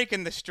 I'm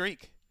breaking the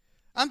streak.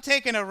 I'm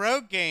taking a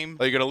road game.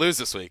 Oh, you're going to lose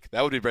this week.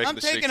 That would be breaking I'm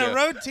the streak, taking a too.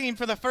 road team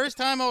for the first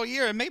time all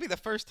year, and maybe the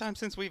first time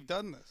since we've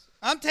done this.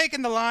 I'm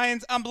taking the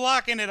Lions. I'm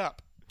blocking it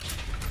up.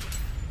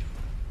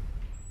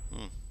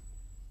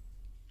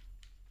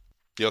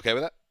 You okay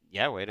with that?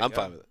 Yeah, way to I'm go.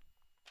 fine with it.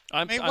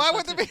 Why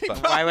would there be any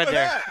problem Why would with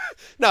there? that?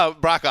 No,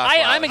 Brock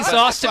Osweiler. I'm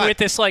exhausted That's with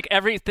this. Like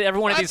every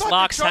one of I these thought the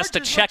locks has to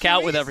Chargers check were too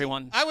out with easy.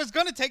 everyone. I was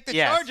going to take the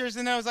Yes. Chargers,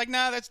 and then I was like,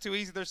 nah, that's too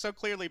easy. They're so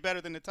clearly better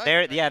than the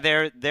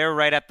Titans. They're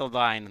right at the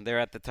line. They're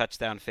at the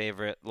touchdown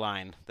favorite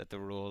line that the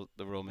rule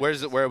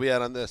makes. Where are we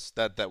at on this?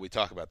 That we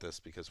talk about this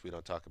because we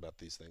don't talk about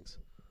these things.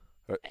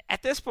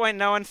 At this point,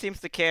 no one seems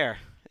to care.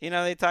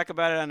 They talk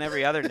about it on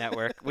every other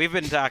network. We've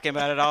been talking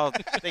about it all.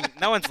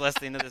 No one's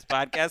listening to this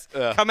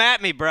podcast. Come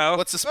at me, bro.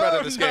 What's the spread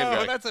of this game,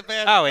 Greg? That's a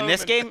bad Oh, in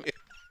this omen. game?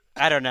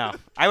 I don't know.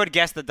 I would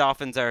guess the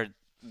Dolphins are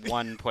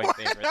 1-point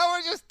favorites. Now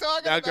we're just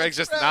talking Now about Greg's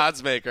just spread. an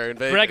odds maker in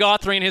Vegas. Greg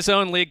authoring his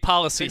own league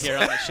policy here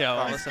on the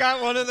show. He's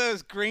got one of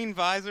those green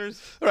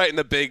visors. Right, in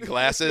the big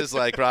glasses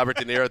like Robert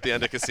De Niro at the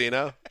end of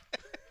Casino.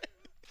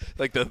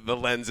 Like the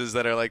lenses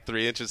that are like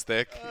 3 inches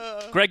thick.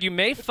 Greg, you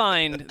may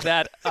find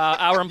that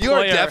our You employer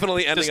are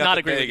definitely does ending not up in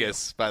agree with you.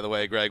 Vegas, by the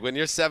way, Greg. When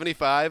you're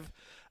 75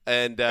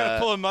 and Gonna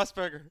pull a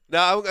Musburger.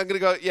 no, I'm going to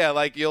go. Yeah,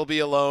 like you'll be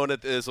alone.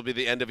 This will be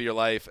the end of your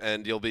life,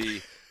 and you'll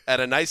be at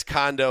a nice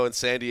condo in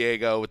San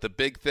Diego with the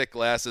big, thick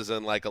glasses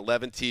and like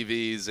 11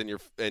 TVs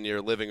in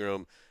your living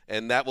room,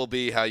 and that will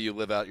be how you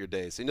live out your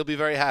days, and you'll be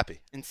very happy.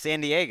 In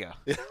San Diego.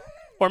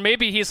 Or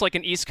maybe he's like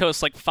an East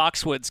Coast, like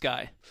Foxwoods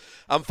guy.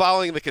 I'm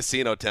following the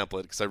Casino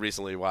template because I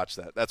recently watched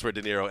that. That's where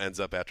De Niro ends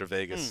up after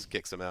Vegas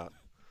kicks him out.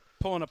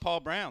 Pulling a Paul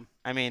Brown.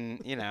 I mean,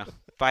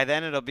 by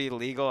then it'll be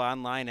legal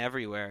online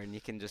everywhere, and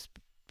you can just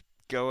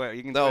go.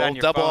 You can No, put it on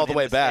your double phone all the in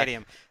way back.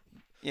 Stadium.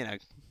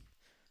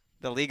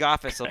 The league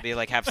office will be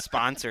like have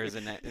sponsors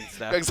and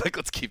stuff. Greg's like,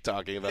 let's keep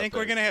talking about. Think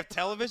we're things. gonna have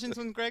televisions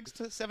when Greg's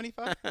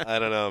 75? I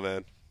don't know,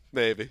 man.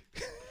 Maybe.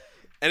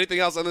 Anything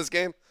else on this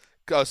game?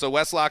 Oh, so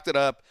West locked it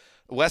up.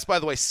 West, by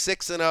the way,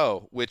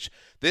 6-0, which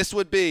this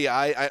would be.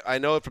 I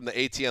know it from the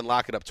ATN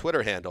Lock It Up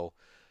Twitter handle.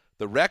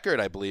 The record,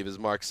 I believe, is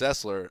Mark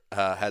Sessler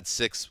had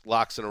 6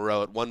 locks in a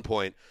row at one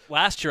point.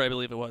 Last year, I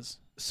believe it was.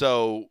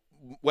 So,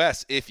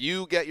 Wes, if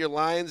you get your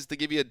Lions to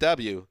give you a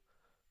W,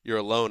 you're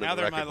alone Now in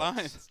the they're record my books.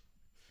 Lions.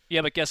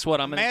 Yeah, but guess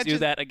what? I'm going to do Imagine-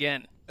 that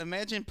again.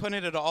 Imagine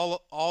putting it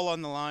all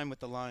on the line with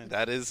the Lions.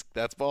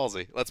 That's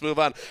ballsy. Let's move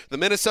on. The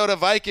Minnesota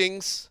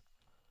Vikings.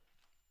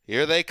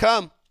 Here they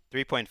come.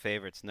 3-point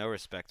favorites. No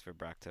respect for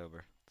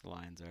Brocktober. The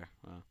Lions are.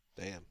 Wow.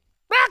 Damn.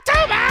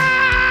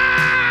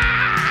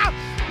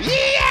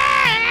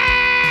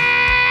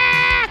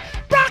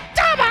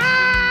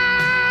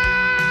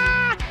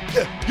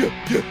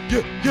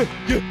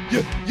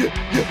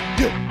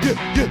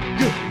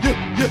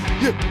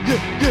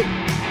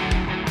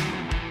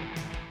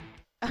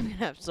 I'm gonna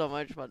have so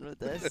much fun with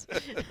this.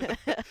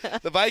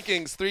 The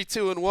Vikings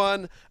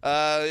 3-2-1.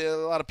 A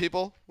lot of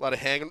people, a lot of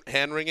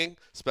hand wringing,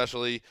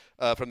 especially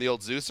from the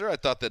old Zeuser. I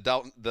thought the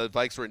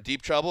Vikes were in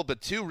deep trouble,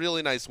 but 2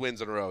 really nice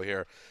wins in a row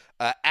here.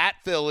 At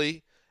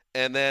Philly,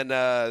 and then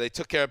they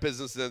took care of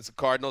business against the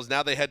Cardinals.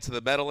 Now they head to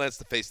the Meadowlands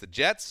to face the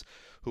Jets,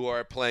 who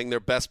are playing their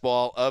best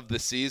ball of the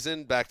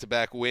season.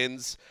 Back-to-back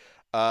wins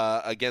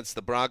against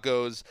the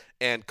Broncos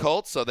and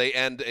Colts. So they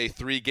end a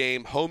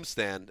 3-game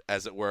homestand,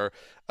 as it were,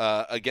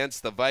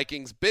 against the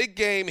Vikings. Big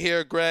game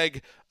here,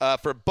 Greg,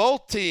 for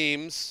both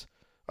teams.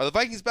 Are the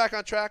Vikings back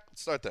on track?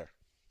 Let's start there.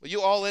 Are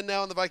you all in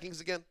now on the Vikings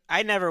again?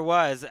 I never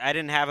was. I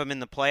didn't have them in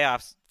the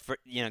playoffs for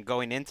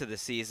going into the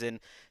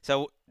season.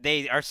 So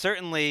they are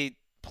certainly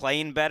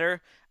playing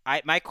better.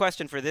 My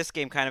question for this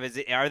game kind of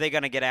is, are they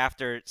going to get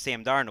after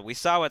Sam Darnold? We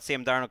saw what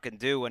Sam Darnold can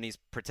do when he's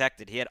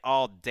protected. He had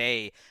all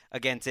day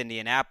against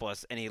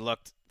Indianapolis, and he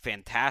looked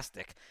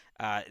fantastic.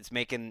 He's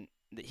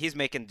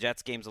making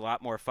Jets games a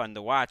lot more fun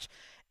to watch.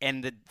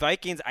 And the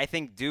Vikings, I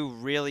think, do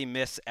really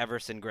miss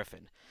Everson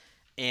Griffin.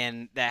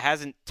 And that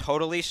hasn't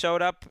totally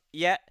showed up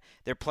yet.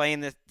 They're playing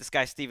this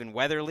guy Stephen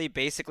Weatherly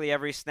basically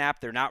every snap.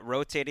 They're not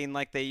rotating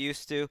like they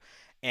used to.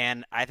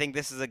 And I think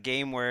this is a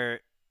game where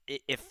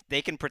if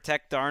they can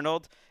protect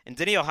Darnold, and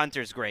Danielle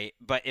Hunter's great,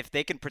 but if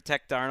they can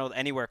protect Darnold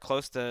anywhere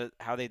close to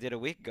how they did a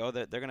week ago,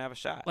 they're going to have a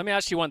shot. Let me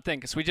ask you one thing,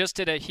 because we just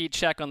did a heat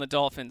check on the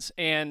Dolphins,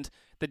 and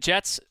the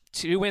Jets,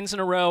 2 wins in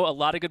a row, a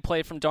lot of good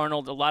play from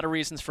Darnold, a lot of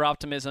reasons for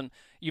optimism.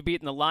 You've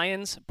beaten the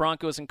Lions,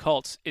 Broncos, and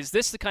Colts. Is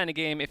this the kind of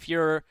game, if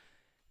you're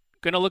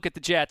going to look at the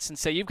Jets and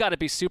say you've got to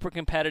be super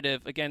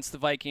competitive against the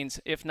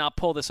Vikings, if not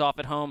pull this off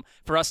at home,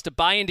 for us to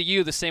buy into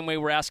you the same way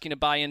we're asking to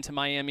buy into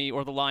Miami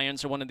or the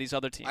Lions or one of these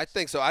other teams? I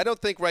think so. I don't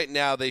think right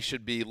now they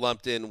should be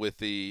lumped in with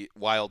the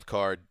wild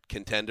card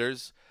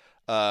contenders.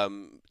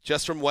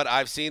 Just from what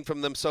I've seen from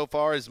them so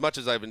far, as much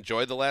as I've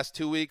enjoyed the last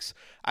 2 weeks,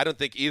 I don't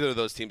think either of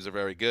those teams are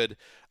very good.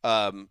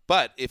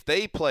 But if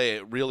they play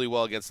really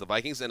well against the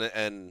Vikings,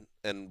 and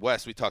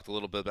Wes, we talked a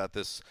little bit about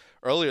this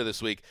earlier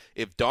this week,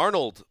 if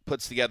Darnold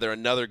puts together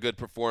another good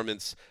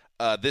performance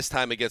this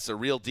time against a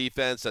real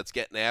defense that's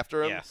getting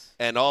after him, Yes.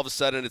 and all of a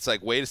sudden it's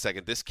like, wait a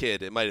second, this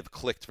kid, it might have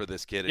clicked for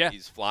this kid, Yeah. and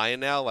he's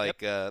flying now, like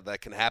that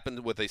can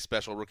happen with a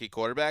special rookie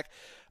quarterback,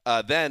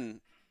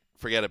 then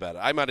forget about it.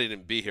 I might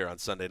even be here on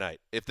Sunday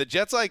night. If the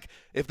Jets win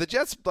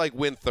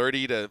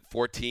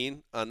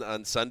 30-14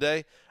 on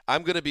Sunday,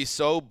 I'm going to be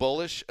so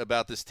bullish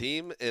about this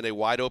team in a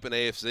wide open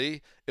AFC.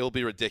 It will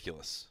be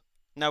ridiculous.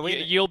 No,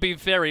 you'll be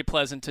very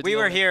pleasant to. We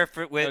were with, here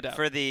for no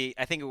for the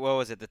I think what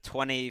was it, the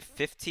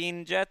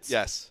 2015 Jets?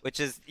 Yes. Which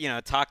is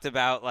talked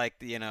about like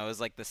it was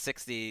like the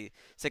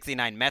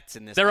 69 Mets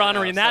in this. They're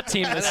honoring that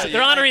team.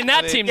 They're honoring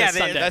that team this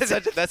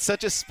Sunday. That's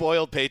such a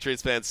spoiled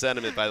Patriots fan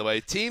sentiment, by the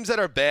way. Teams that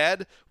are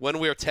bad when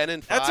we're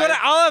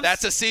 10-5.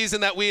 That's a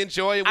season that we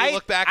enjoy and we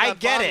look back on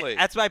get fondly. it.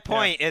 That's my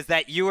point. Is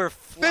that you were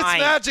flying.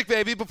 Fitzmagic,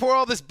 baby. Before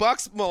all this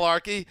Bucks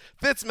malarkey,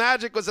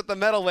 Fitzmagic was at the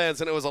Meadowlands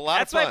and it was a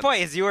lot of fun. That's my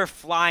point. Is you were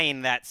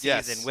flying that season.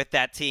 Yes. With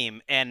that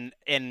team, and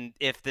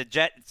if the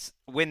Jets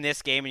win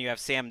this game and you have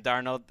Sam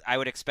Darnold, I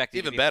would expect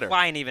you to be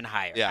flying even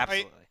higher. Yeah.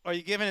 Absolutely. Are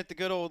you giving it the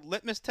good old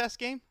litmus test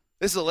game?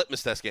 This is a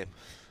litmus test game.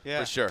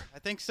 Yeah, for sure. I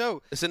think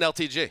so. It's an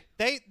LTG.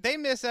 They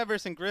miss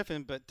Everson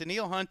Griffin, but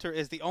Danielle Hunter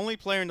is the only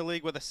player in the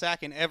league with a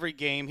sack in every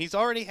game. He's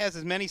already has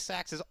as many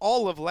sacks as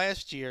all of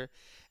last year.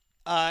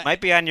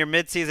 Might be on your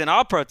midseason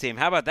All-Pro team.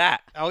 How about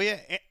that? Oh yeah,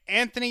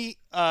 Anthony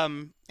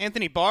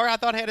Barr I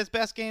thought had his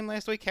best game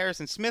last week.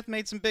 Harrison Smith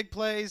made some big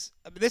plays.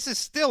 This is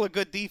still a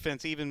good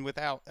defense even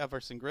without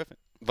Everson Griffin.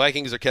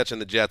 Vikings are catching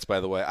the Jets, by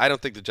the way. I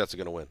don't think the Jets are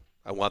going to win.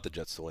 I want the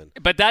Jets to win.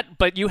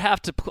 But you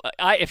have to.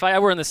 If I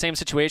were in the same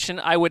situation,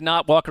 I would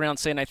not walk around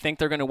saying I think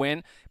they're going to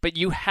win. But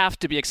you have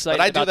to be excited.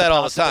 But I do that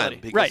all the time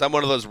because right. I'm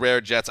one of those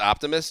rare Jets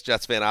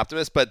fan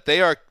optimists. But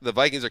the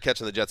Vikings are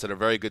catching the Jets at a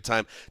very good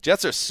time.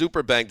 Jets are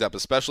super banged up,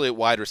 especially at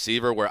wide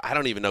receiver, where I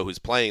don't even know who's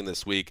playing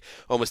this week.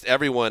 Almost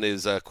everyone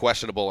is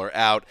questionable or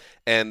out.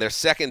 And their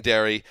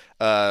secondary,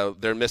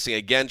 they're missing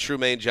again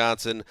Trumaine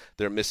Johnson.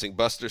 They're missing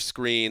Buster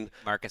Screen.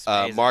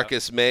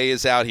 Marcus May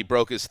is out. He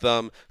broke his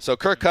thumb. So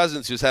Kirk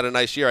Cousins, who's had a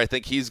nice year, I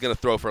think he's going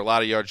to throw for a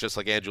lot of yards just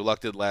like Andrew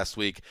Luck did last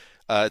week.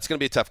 It's going to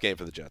be a tough game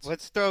for the Jets.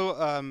 Let's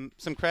throw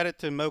some credit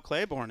to Mo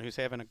Claiborne, who's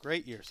having a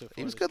great year so far.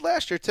 He was good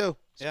last year, too.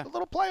 Yeah. A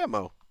little player,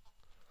 Mo.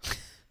 All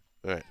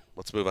right,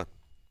 let's move on.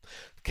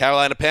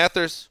 Carolina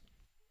Panthers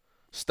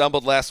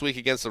stumbled last week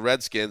against the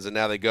Redskins, and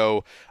now they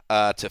go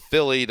to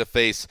Philly to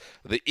face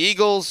the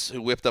Eagles,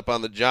 who whipped up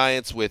on the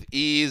Giants with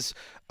ease.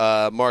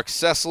 Mark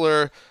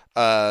Sessler.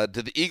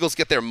 Did the Eagles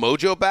get their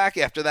mojo back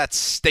after that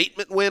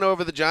statement win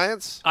over the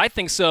Giants? I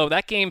think so.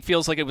 That game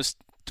feels like it was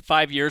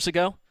 5 years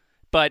ago,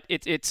 but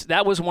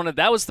that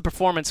was the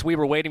performance we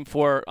were waiting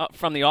for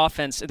from the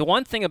offense. The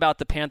one thing about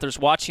the Panthers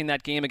watching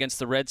that game against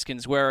the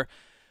Redskins, where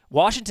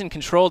Washington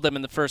controlled them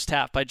in the first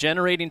half by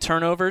generating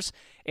turnovers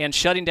and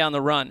shutting down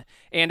the run.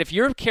 And if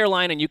you're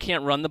Carolina and you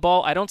can't run the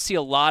ball, I don't see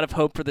a lot of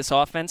hope for this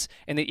offense.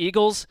 And the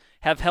Eagles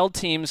have held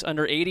teams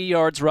under 80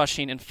 yards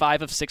rushing in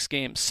 5 of 6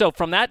 games. So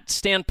from that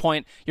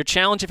standpoint, your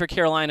challenge if you're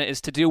Carolina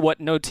is to do what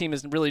no team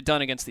has really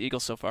done against the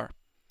Eagles so far.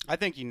 I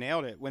think you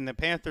nailed it. When the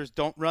Panthers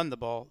don't run the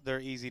ball,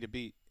 they're easy to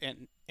beat.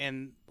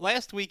 And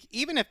last week,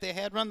 even if they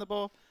had run the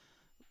ball,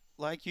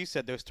 like you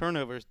said, those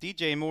turnovers,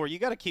 DJ Moore, you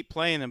got to keep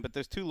playing them, but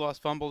those 2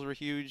 lost fumbles were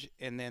huge.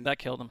 And then that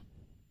killed him.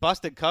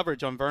 Busted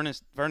coverage on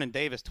Vernon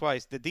Davis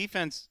twice. The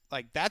defense,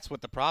 that's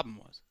what the problem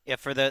was. Yeah,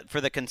 for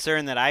the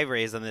concern that I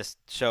raised on this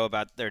show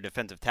about their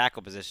defensive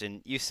tackle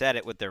position, you said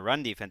it with their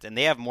run defense, and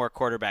they have more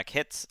quarterback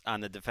hits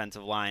on the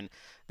defensive line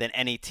than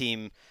any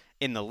team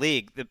in the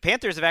league. The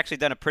Panthers have actually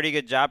done a pretty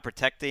good job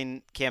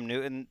protecting Cam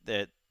Newton.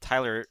 Their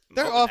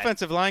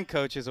offensive line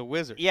coach is a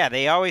wizard. Yeah,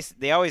 they always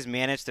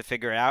manage to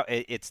figure it out.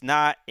 It's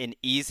not an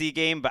easy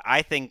game, but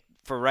I think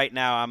for right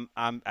now,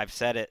 I've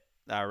said it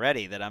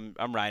already that I'm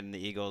riding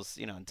the Eagles,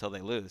 until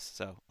they lose.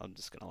 So I'm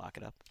just gonna lock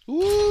it up.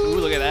 Ooh,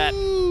 look at that.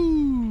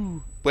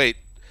 Wait,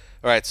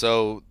 all right.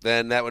 So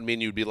then that would mean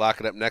you'd be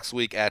locking up next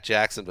week at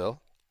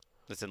Jacksonville.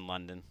 It's in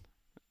London.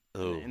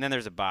 Ooh. And then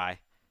there's a bye.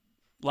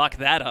 Lock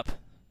that up.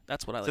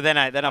 That's what I like. So then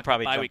I'll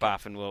probably jump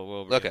off and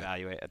we'll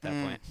reevaluate at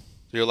that point.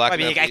 So you're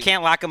locking up. I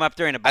can't lock them up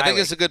during a bye I think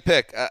week. it's a good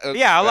pick.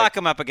 Yeah, I'll lock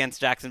them up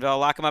against Jacksonville. I'll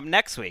lock them up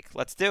next week.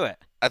 Let's do it.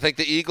 I think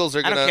the Eagles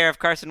are going to. I don't care if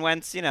Carson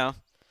Wentz,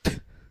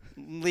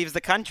 leaves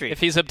the country. If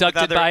he's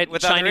abducted by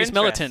Chinese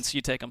militants,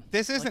 you take him.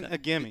 This isn't a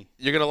gimme.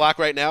 You're going to lock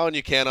right now and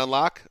you can't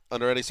unlock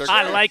under any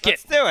circumstances? I like it.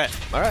 Let's do it.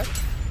 All right.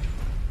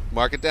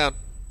 Mark it down.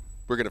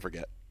 We're going to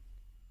forget.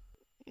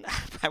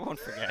 I won't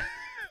forget.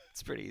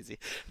 It's pretty easy.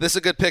 This is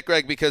a good pick,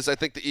 Greg, because I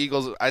think the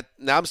Eagles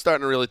now I'm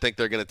starting to really think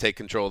they're going to take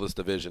control of this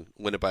division,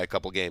 win it by a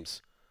couple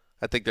games.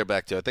 I think they're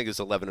back to. I think it's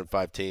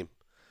 11-5 team,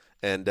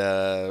 and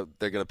they're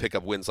going to pick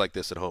up wins like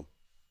this at home.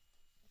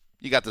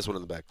 You got this one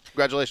in the bag.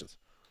 Congratulations.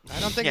 I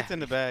don't think it's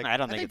in the bag. I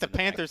don't think the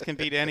Panthers can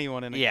beat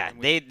anyone in a Yeah,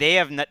 game. they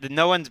have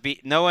no one's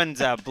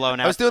blown out.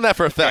 I was doing that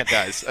for effect,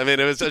 guys. I mean,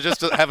 it was just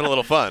having a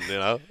little fun,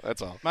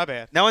 That's all. My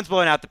bad. No one's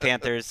blowing out the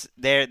Panthers.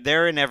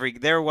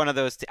 They're one of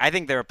those. I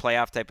think they're a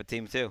playoff type of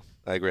team too.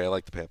 I agree. I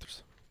like the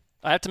Panthers.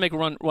 I have to make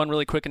one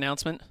really quick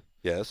announcement.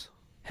 Yes.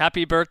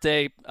 Happy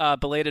birthday,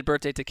 belated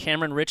birthday to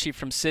Cameron Ritchie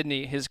from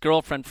Sydney. His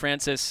girlfriend,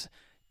 Frances,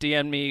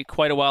 DM'd me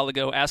quite a while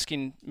ago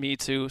asking me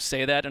to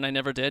say that, and I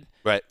never did.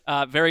 Right.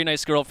 Very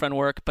nice girlfriend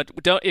work.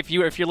 But don't if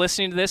you're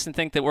listening to this and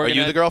think that we're Are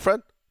you the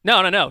girlfriend?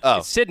 No. Oh.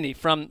 It's Sydney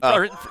from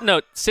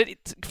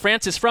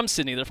Frances from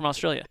Sydney. They're from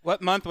Australia.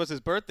 What month was his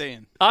birthday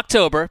in?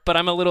 October, but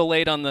I'm a little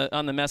late on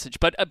the message.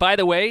 But by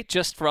the way,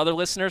 just for other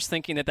listeners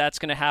thinking that that's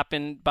going to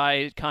happen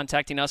by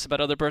contacting us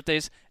about other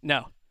birthdays,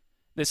 no.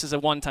 This is a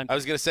one-time thing. I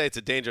was going to say it's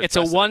a dangerous It's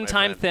a precedent, my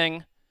one-time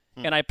friend.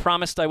 thing, and I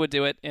promised I would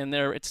do it, and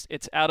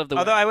it's out of the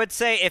Although way. I would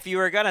say if you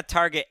were going to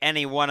target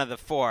any one of the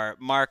four,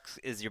 Mark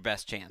is your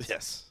best chance.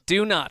 Yes.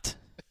 Do not.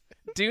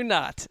 Do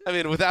not. I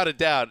mean, without a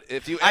doubt,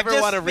 if you I'm ever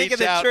just want to speaking reach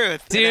the out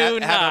truth. and Do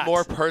have not. a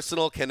more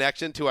personal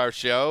connection to our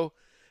show,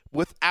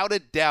 without a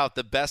doubt,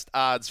 the best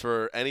odds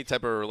for any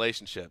type of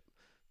relationship.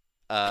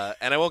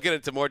 And I won't get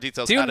into more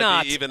details. Do how to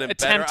not be even in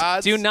attempt. better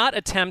odds. Do not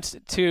attempt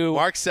to.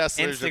 Mark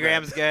Sessler's your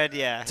man. Instagram's good,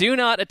 yeah. Do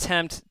not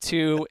attempt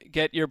to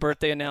get your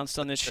birthday announced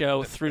on this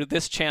show through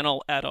this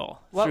channel at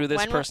all. Through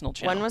this personal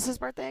channel. When was his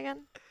birthday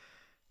again?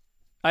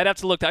 I'd have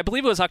to look. I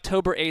believe it was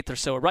October 8th or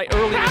so, right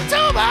early.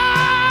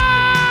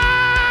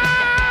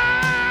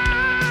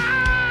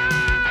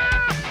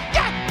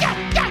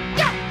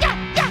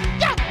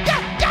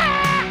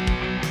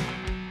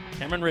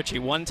 Cameron Ritchie,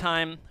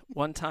 one-time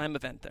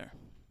event there.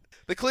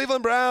 The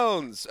Cleveland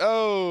Browns.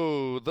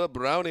 Oh, the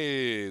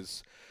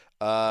Brownies.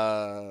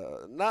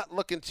 Not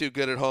looking too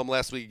good at home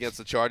last week against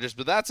the Chargers,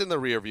 but that's in the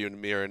rearview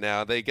mirror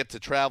now. They get to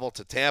travel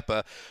to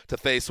Tampa to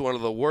face one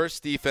of the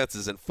worst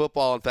defenses in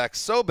football. In fact,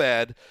 so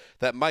bad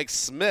that Mike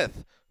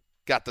Smith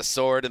got the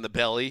sword in the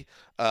belly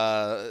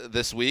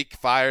this week,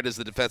 fired as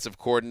the defensive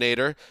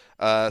coordinator.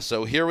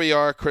 So here we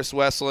are, Chris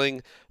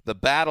Wessling, the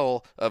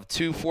battle of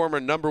two former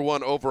number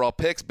 1 overall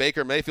picks,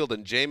 Baker Mayfield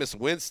and Jameis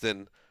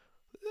Winston.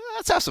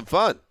 Let's have some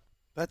fun.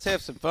 Let's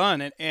have some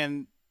fun.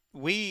 And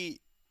we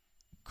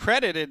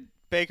credited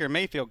Baker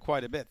Mayfield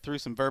quite a bit, threw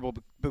some verbal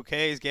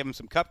bouquets, gave him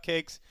some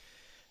cupcakes.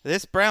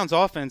 This Browns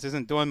offense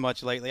isn't doing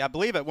much lately. I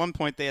believe at one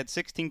point they had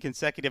 16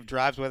 consecutive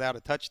drives without a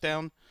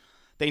touchdown.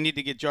 They need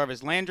to get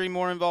Jarvis Landry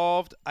more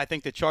involved. I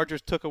think the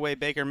Chargers took away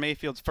Baker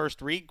Mayfield's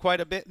first read quite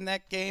a bit in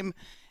that game.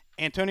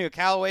 Antonio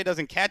Callaway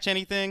doesn't catch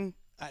anything.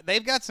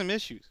 They've got some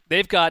issues.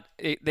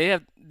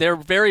 They're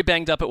very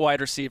banged up at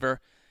wide receiver.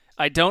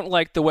 I don't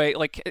like the way,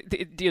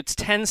 it's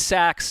 10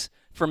 sacks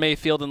for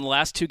Mayfield in the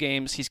last 2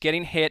 games. He's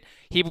getting hit.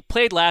 He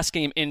played last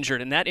game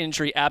injured, and that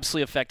injury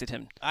absolutely affected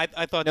him. I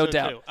thought no so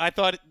doubt. too. I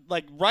thought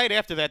right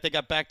after that they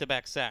got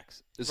back-to-back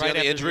sacks. Is he on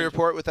the injury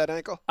report with that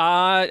ankle?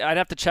 I'd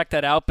have to check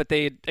that out, but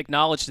they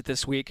acknowledged it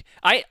this week.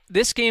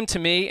 This game to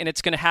me, and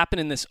it's going to happen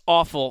in this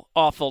awful,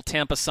 awful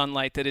Tampa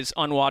sunlight that is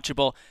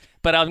unwatchable.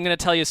 But I'm going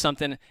to tell you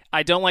something.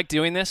 I don't like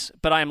doing this,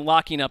 but I am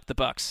locking up the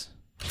Bucs.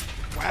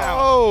 Wow.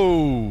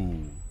 Oh.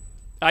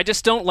 I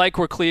just don't like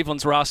where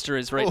Cleveland's roster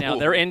is right now.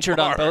 They're injured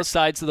Mark. on both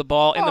sides of the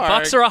ball, and the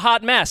Mark. Bucs are a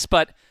hot mess.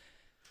 But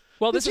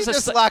Did you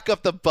just lock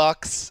up the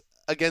Bucs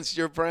against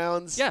your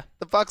Browns? Yeah.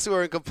 The Bucs who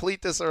are in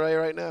complete disarray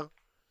right now.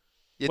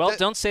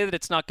 Don't say that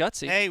it's not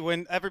gutsy. Hey,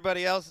 when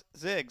everybody else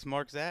zigs,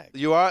 Mark zags.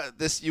 You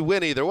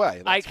win either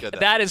way. That's good.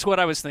 That is what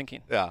I was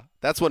thinking. Yeah,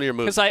 that's one of your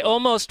moves. Because I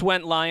almost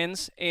went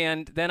Lions,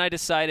 and then I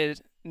decided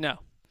no.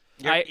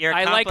 You're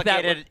like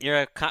that.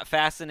 You're a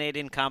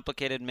fascinating,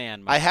 complicated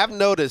man. I have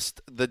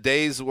noticed the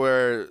days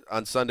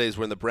on Sundays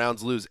when the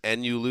Browns lose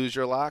and you lose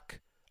your lock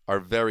are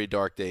very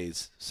dark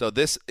days. So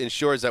this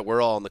ensures that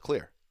we're all in the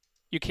clear.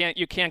 You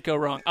can't go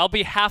wrong. I'll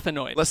be half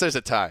annoyed. Unless there's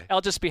a tie.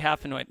 I'll just be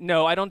half annoyed.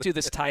 No, I don't do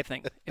this tie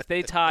thing. If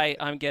they tie,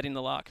 I'm getting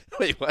the lock.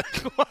 Wait, what?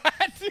 What?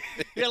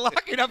 You're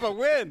locking up a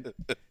win.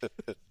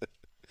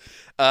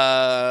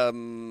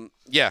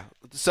 Yeah.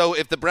 So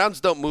if the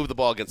Browns don't move the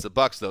ball against the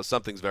Bucs, though,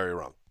 something's very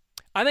wrong.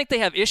 I think they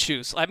have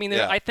issues. I mean,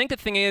 Yeah. I think the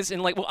thing is,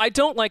 I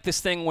don't like this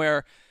thing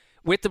where,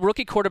 with the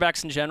rookie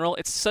quarterbacks in general,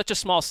 it's such a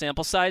small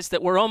sample size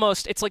that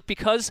it's like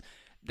because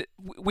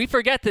we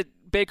forget that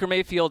Baker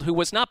Mayfield, who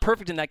was not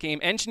perfect in that game,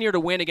 engineered a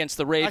win against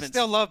the Ravens. I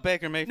still love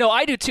Baker Mayfield. No,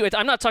 I do too.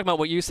 I'm not talking about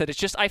what you said. It's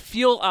just I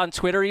feel on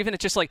Twitter even,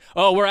 it's just like,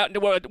 oh,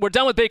 we're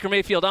done with Baker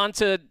Mayfield, on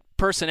to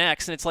person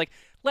X, and it's like,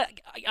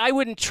 I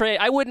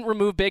wouldn't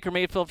remove Baker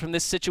Mayfield from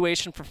this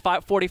situation for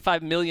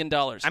 $45 million.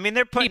 I mean,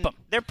 they're going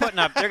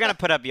to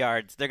put up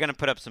yards. They're going to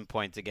put up some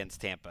points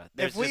against Tampa.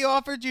 If we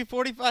offered you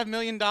 $45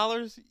 million,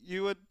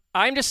 you would.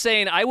 I'm just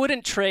saying I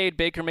wouldn't trade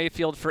Baker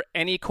Mayfield for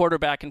any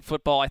quarterback in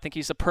football. I think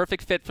he's a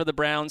perfect fit for the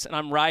Browns, and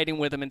I'm riding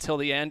with him until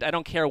the end. I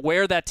don't care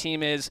where that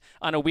team is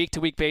on a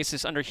week-to-week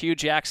basis under Hugh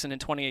Jackson in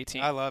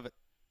 2018. I love it.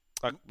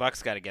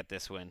 Bucs got to get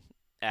this win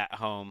at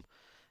home.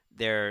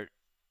 They're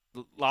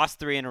lost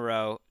 3 in a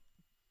row.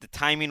 The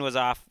timing was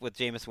off with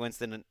Jameis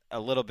Winston a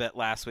little bit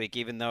last week,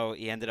 even though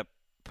he ended up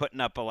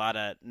putting up a lot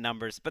of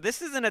numbers. But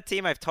this isn't a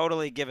team I've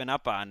totally given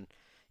up on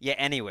yet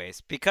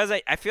anyways, because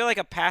I feel like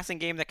a passing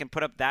game that can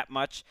put up that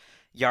much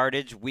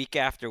yardage week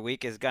after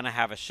week is going to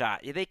have a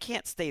shot. They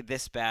can't stay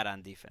this bad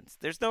on defense.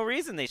 There's no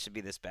reason they should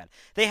be this bad.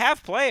 They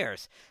have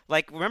players.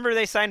 Like, remember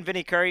they signed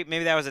Vinny Curry?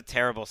 Maybe that was a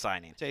terrible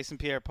signing. Jason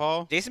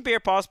Pierre-Paul. Jason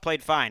Pierre-Paul's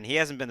played fine. He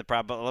hasn't been the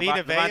problem.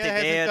 Vita Vea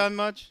hasn't done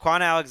much.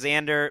 Quan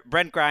Alexander.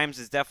 Brent Grimes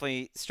is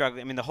definitely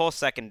struggling. I mean, the whole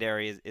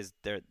secondary is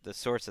the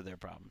source of their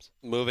problems.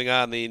 Moving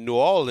on, the New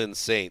Orleans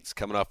Saints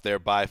coming off there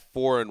by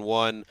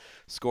 4-1,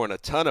 scoring a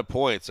ton of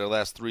points their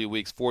last 3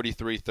 weeks,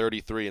 43,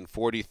 33, and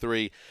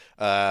 43.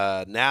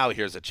 Now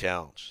here's a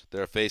challenge.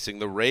 They're facing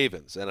the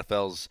Ravens,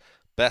 NFL's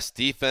best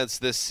defense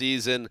this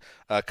season,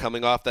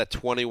 coming off that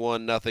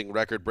 21-0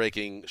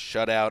 record-breaking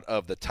shutout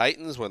of the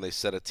Titans when they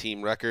set a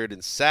team record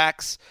in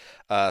sacks.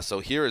 So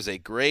here is a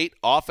great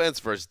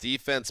offense versus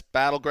defense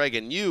battle, Greg.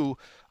 And you,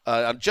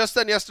 just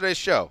on yesterday's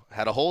show,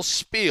 had a whole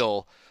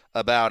spiel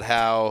about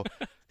how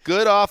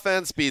good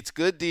offense beats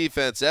good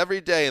defense every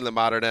day in the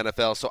modern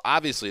NFL. So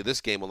obviously this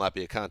game will not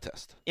be a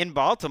contest. In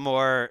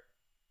Baltimore,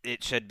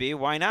 it should be.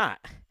 Why not?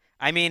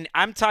 I mean,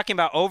 I'm talking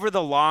about over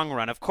the long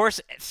run. Of course,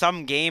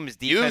 some games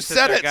defenses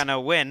are going to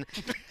win.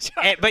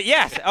 But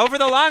yes, over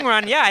the long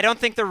run, yeah, I don't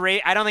think the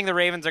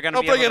Ravens are going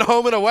to be able to bring it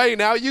home and away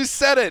now. You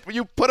said it.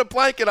 You put a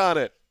blanket on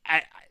it.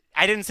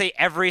 I didn't say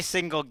every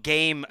single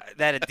game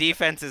that a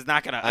defense is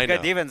not going to. A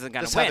good defense isn't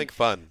going to win. Just having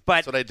fun. But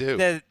that's what I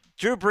do.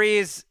 Drew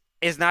Brees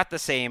is not the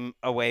same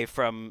away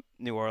from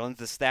New Orleans.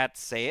 The stats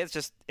say it's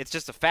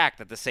just a fact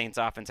that the Saints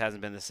offense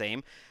hasn't been the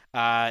same.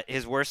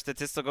 His worst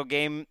statistical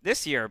game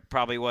this year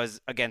probably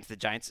was against the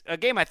Giants, a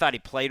game I thought he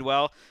played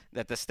well,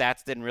 that the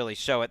stats didn't really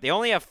show it. They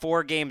only have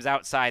 4 games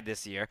outside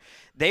this year.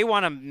 They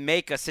want to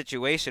make a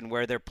situation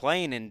where they're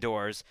playing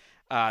indoors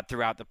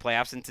throughout the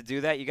playoffs, and to do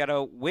that, you got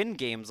to win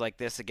games like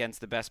this against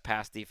the best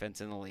pass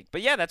defense in the league.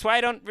 But yeah, that's why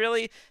I don't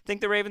really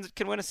think the Ravens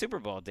can win a Super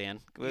Bowl,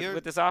 Dan,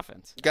 with this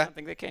offense. I don't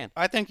think they can.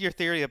 I think your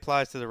theory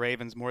applies to the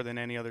Ravens more than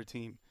any other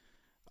team.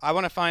 I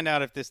want to find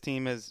out if this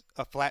team is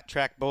a flat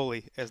track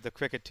bully, as the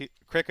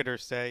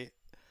cricketers say.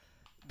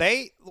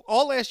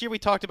 All last year we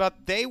talked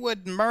about they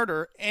would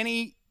murder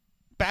any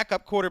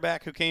backup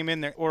quarterback who came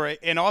in there, or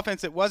an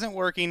offense that wasn't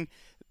working.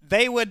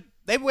 They would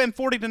win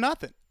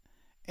 40-0.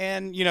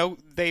 And,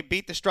 they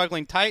beat the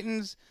struggling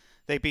Titans.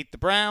 They beat the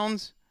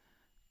Browns.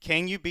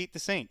 Can you beat the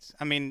Saints?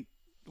 I mean,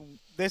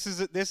 this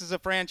is a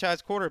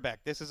franchise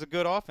quarterback. This is a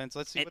good offense.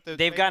 Let's see what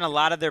they've gotten a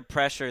lot of their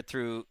pressure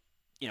through,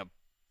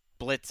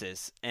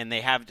 blitzes, and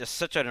they have just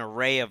such an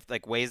array of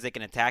ways they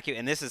can attack you.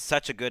 And this is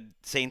such a good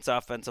Saints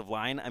offensive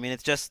line. I mean,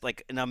 it's just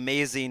like an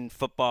amazing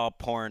football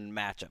porn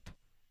matchup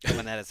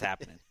when that is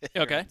happening.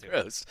 Okay.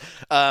 Gross.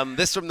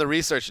 This from the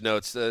research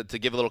notes to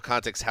give a little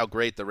context how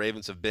great the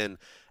Ravens have been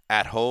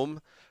at home.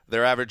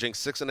 They're averaging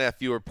 6.5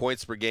 fewer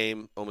points per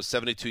game, almost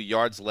 72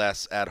 yards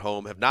less at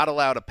home, have not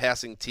allowed a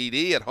passing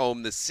TD at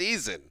home this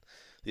season,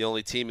 the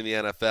only team in the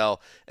NFL,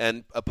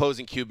 and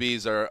opposing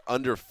QBs are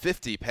under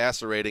 50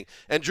 passer rating.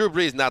 And Drew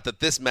Brees, not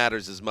that this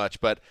matters as much,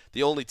 but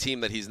the only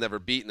team that he's never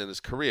beaten in his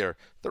career,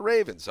 the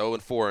Ravens,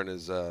 0-4 in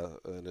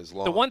his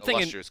long, the one thing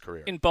illustrious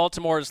career. In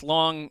Baltimore's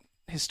long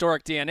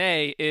historic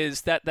DNA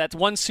is that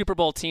one Super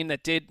Bowl team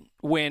that did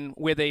win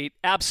with a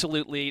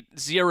absolutely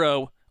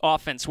zero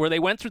offense, where they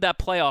went through that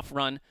playoff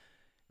run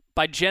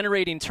by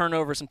generating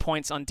turnovers and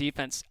points on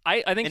defense.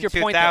 I think in your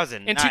 2000,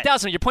 point in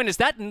 2000, your point is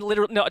that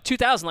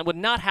 2000 that would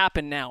not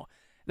happen now.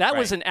 That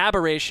was an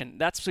aberration.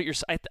 That's what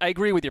I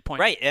agree with your point.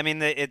 Right. I mean,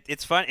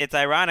 it's fun. It's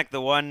ironic. The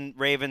one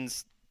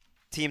Ravens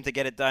team to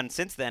get it done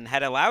since then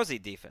had a lousy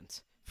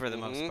defense for the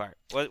most part.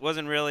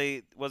 Wasn't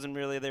really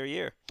their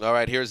year. All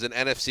right, here's an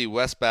NFC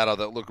West battle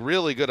that looked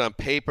really good on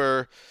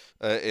paper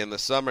in the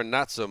summer,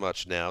 not so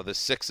much now. The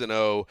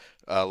 6-0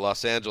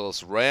 Los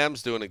Angeles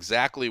Rams doing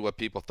exactly what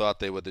people thought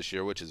they would this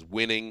year, which is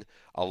winning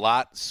a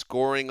lot,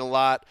 scoring a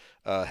lot.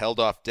 Held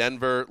off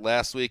Denver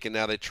last week, and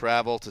now they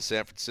travel to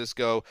San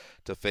Francisco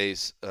to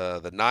face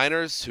the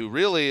Niners, who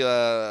really,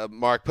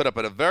 Mark, put up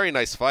a very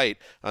nice fight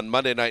on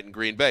Monday night in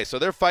Green Bay. So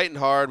they're fighting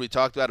hard. We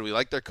talked about it. We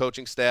like their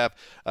coaching staff.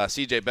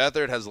 C.J.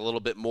 Beathard has a little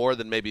bit more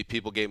than maybe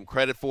people gave him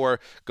credit for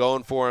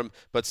going for him,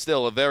 but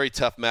still a very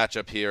tough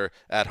matchup here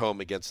at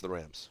home against the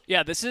Rams.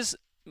 Yeah, this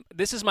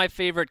is my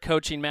favorite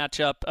coaching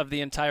matchup of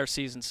the entire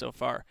season so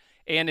far.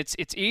 And it's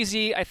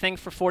easy, I think,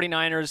 for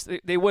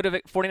 49ers.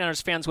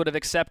 49ers fans would have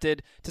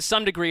accepted to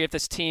some degree if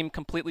this team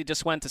completely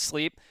just went to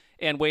sleep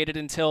and waited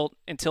until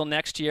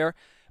next year.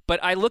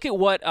 But I look at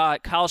what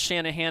Kyle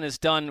Shanahan has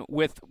done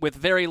with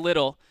very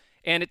little,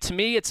 and to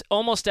me it's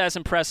almost as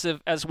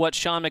impressive as what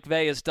Sean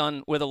McVay has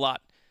done with a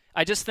lot.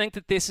 I just think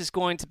that this is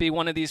going to be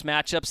one of these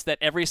matchups that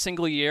every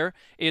single year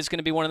is going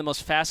to be one of the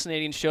most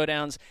fascinating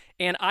showdowns.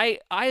 And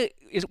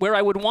is where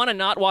I would want to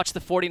not watch the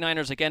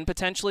 49ers again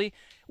potentially.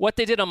 What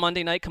they did on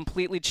Monday night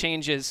completely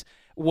changes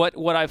what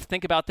I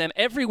think about them.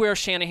 Everywhere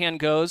Shanahan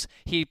goes,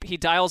 he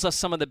dials us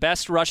some of the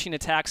best rushing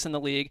attacks in the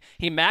league.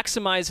 He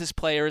maximizes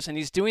players, and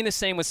he's doing the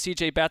same with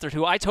C.J. Beathard,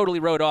 who I totally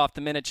wrote off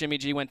the minute Jimmy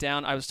G went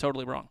down. I was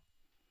totally wrong.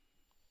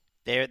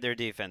 Their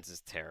defense is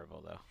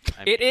terrible, though.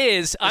 It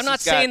is. I'm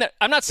not saying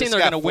they're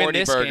going to win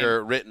this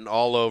game. Written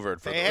all over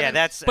it for them. Yeah,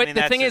 that's. But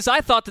the thing is,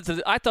 I thought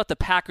the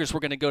Packers were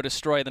going to go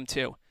destroy them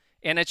too,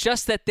 and it's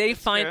just that they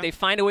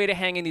find a way to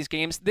hang in these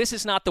games. This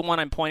is not the one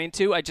I'm pointing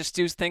to. I just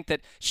do think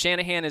that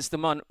Shanahan is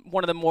one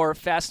of the more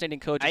fascinating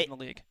coaches in the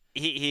league.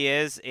 He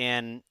is,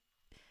 and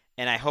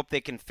I hope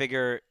they can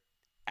figure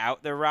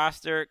out their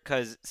roster,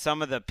 because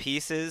some of the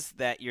pieces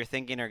that you're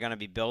thinking are going to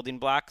be building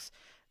blocks.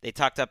 They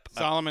talked up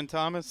Solomon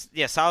Thomas.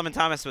 Yeah, Solomon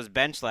Thomas was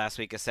benched last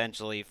week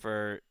essentially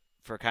for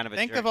for kind of a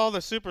Think jerk. of all the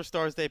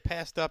superstars they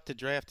passed up to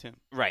draft him.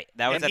 Right.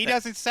 That was And he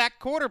doesn't sack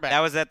quarterback. That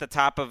was at the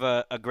top of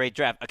a great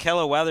draft.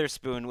 Akello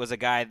Weatherspoon was a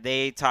guy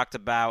they talked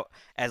about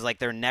as like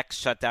their next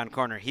shutdown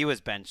corner. He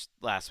was benched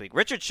last week.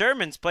 Richard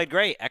Sherman's played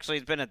great. Actually,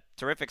 he's been a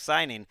terrific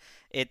signing.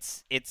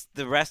 It's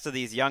the rest of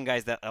these young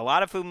guys that a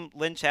lot of whom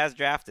Lynch has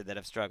drafted that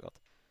have struggled.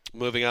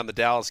 Moving on, the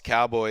Dallas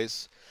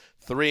Cowboys,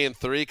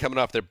 3-3, coming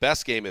off their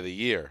best game of the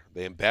year.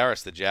 They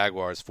embarrassed the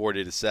Jaguars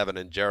 40-7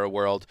 in Jerry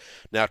World.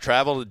 Now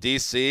travel to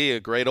D.C.,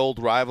 a great old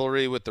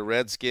rivalry with the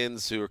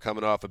Redskins, who are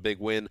coming off a big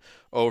win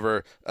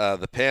over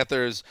the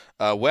Panthers.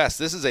 Wes,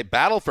 this is a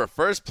battle for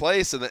first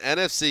place in the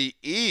NFC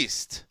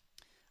East.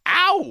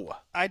 Ow!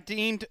 I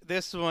deemed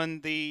this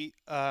one the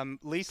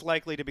least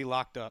likely to be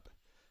locked up.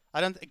 I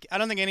don't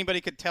think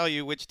anybody could tell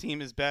you which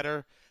team is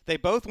better. They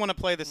both want to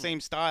play the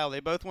same style. They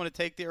both want to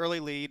take the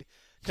early lead,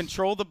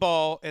 control the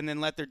ball, and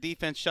then let their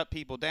defense shut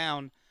people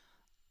down.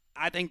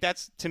 I think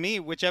that's, to me,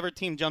 whichever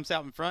team jumps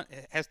out in front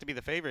has to be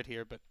the favorite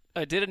here. But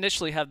I did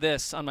initially have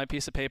this on my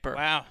piece of paper.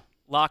 Wow.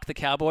 Lock the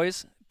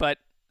Cowboys, but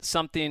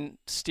something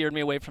steered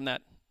me away from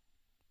that.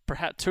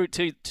 Perhaps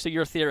to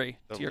your theory,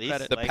 to your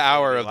credit. The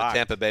power of the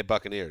Tampa Bay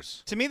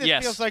Buccaneers. To me,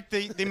 this feels like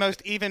the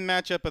most even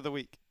matchup of the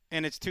week,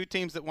 and it's two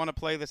teams that want to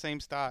play the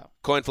same style.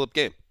 Coin flip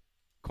game.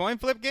 Coin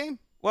flip game?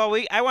 Well,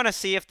 I want to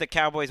see if the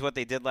Cowboys, what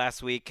they did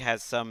last week,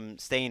 has some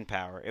staying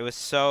power. It was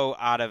so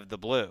out of the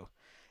blue.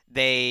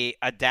 They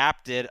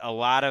adapted a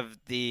lot of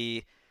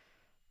the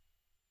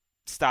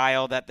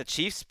style that the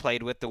Chiefs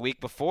played with the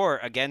week before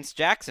against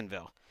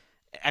Jacksonville.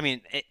 I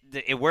mean,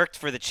 it worked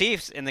for the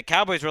Chiefs, and the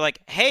Cowboys were like,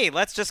 hey,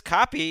 let's just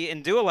copy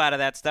and do a lot of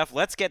that stuff.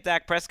 Let's get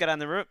Dak Prescott on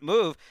the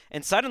move.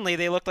 And suddenly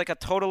they looked like a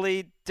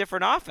totally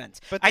different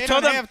offense. But they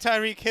don't have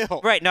Tyreek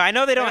Hill. Right. No, I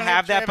know they don't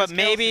have that, Travis but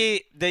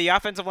maybe the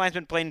offensive line's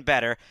been playing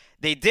better.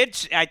 They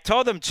did. I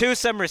told them choose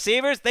some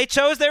receivers. They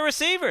chose their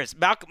receivers.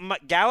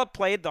 Gallup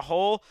played the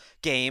whole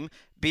game.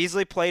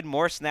 Beasley played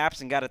more snaps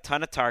and got a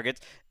ton of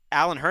targets.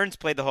 Allen Hurns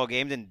played the whole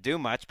game, didn't do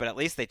much, but at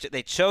least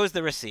they chose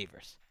the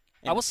receivers.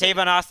 And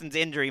Tavon Austin's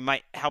injury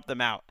might help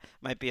them out.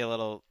 Might be a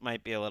little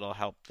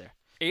help there.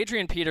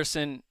 Adrian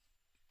Peterson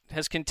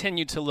has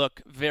continued to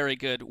look very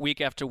good week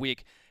after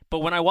week. But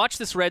when I watch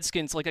this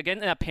Redskins, like again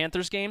in that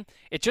Panthers game,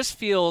 it just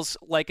feels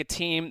like a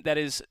team that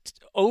is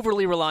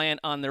overly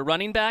reliant on their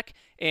running back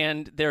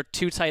and their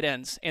two tight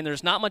ends. And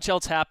there's not much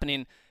else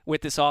happening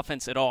with this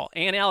offense at all.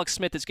 And Alex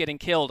Smith is getting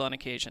killed on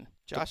occasion.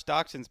 Josh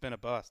Doxson's been a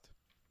bust.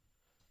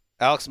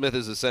 Alex Smith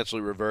has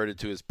essentially reverted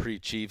to his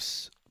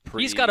pre-Chiefs.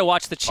 He's got to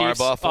watch the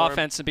Chiefs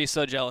offense and be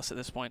so jealous at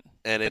this point.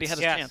 And but he had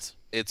his chance.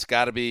 It's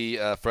got to be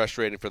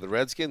frustrating for the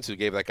Redskins, who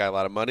gave that guy a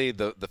lot of money.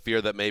 The fear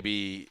that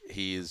maybe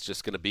he's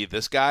just going to be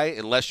this guy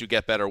unless you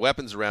get better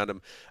weapons around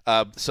him.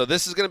 So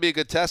this is going to be a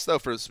good test, though,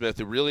 for Smith,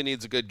 who really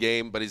needs a good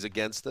game, but he's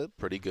against a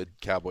pretty good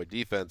Cowboy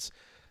defense.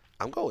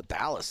 I'm going with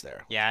Dallas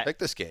there. Yeah. Pick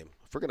this game.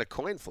 If we're going to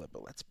coin flip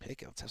it, let's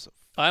pick it. Let's have some.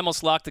 I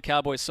almost locked the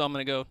Cowboys, so I'm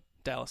going to go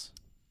Dallas.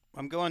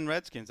 I'm going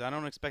Redskins. I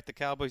don't expect the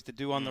Cowboys to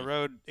do on the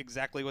road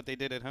exactly what they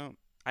did at home.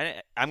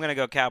 I'm going to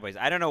go Cowboys.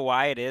 I don't know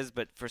why it is,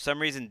 but for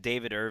some reason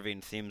David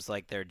Irving seems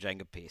like their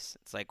Jenga piece.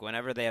 It's like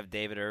whenever they have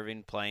David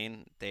Irving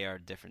playing, they are a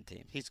different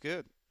team. He's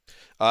good.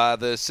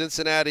 The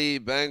Cincinnati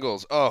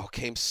Bengals,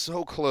 came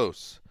so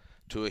close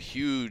to a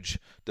huge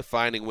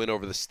defining win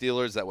over the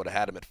Steelers that would have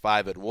had them at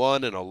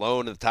 5-1 and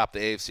alone at the top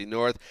of the AFC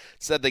North.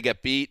 Instead, they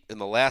get beat in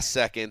the last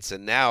seconds,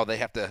 and now they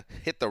have to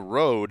hit the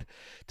road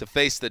to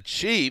face the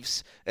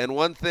Chiefs. And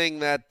one thing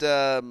that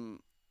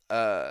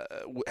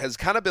has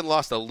kind of been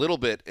lost a little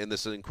bit in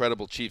this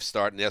incredible Chiefs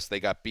start, and yes,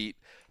 they got beat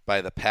by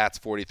the Pats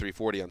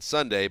 43-40 on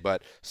Sunday,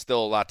 but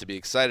still a lot to be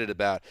excited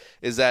about,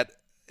 is that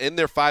in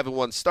their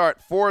 5-1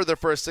 start, 4 of their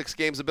first 6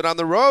 games have been on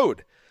the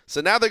road. So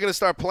now they're going to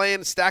start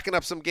playing, stacking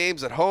up some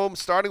games at home.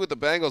 Starting with the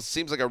Bengals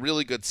seems like a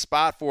really good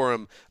spot for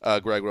them,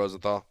 Greg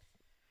Rosenthal.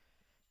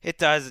 It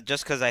does,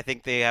 just because I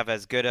think they have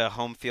as good a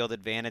home field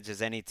advantage as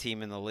any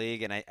team in the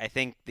league, and I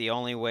think the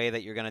only way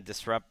that you're going to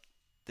disrupt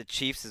the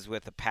Chiefs is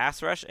with a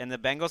pass rush, and the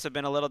Bengals have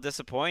been a little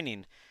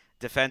disappointing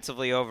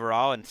defensively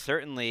overall, and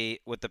certainly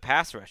with the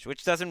pass rush,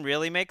 which doesn't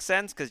really make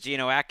sense because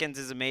Geno Atkins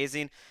is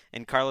amazing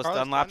and Carlos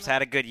Dunlap's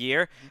had a good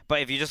year.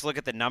 But if you just look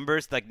at the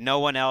numbers, like no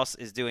one else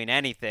is doing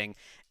anything.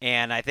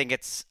 And I think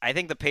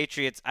the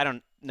Patriots, I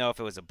don't know if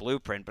it was a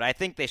blueprint, but I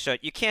think they showed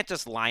you can't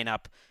just line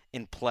up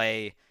and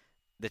play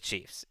the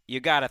Chiefs.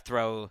 You gotta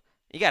throw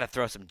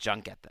some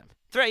junk at them.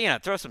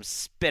 Throw some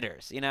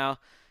spitters,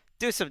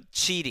 do some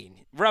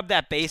cheating. Rub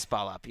that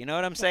baseball up. You know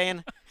what I'm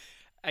saying?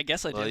 I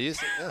guess I do.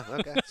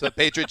 Okay. So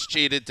Patriots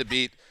cheated to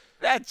beat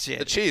that's it.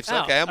 the Chiefs.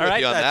 Oh, okay, I'm with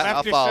you on that.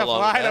 I'll follow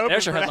along with that.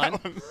 There's your headline.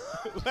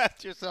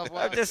 Left yourself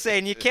wide. I'm just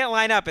saying you can't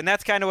line up, and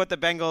that's kind of what the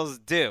Bengals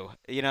do.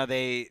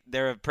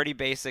 They're a pretty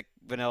basic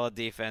vanilla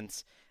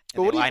defense.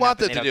 But what do you want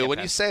them to do when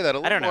you say that? A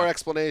little more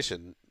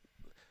explanation.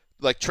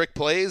 Like trick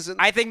plays?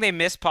 I think they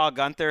miss Paul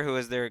Gunther, who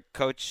was their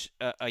coach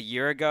a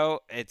year ago.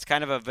 It's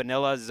kind of a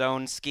vanilla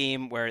zone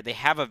scheme where they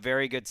have a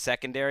very good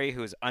secondary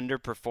who's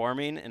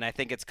underperforming, and I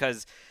think it's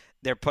because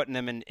they're putting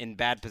them in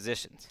bad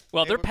positions.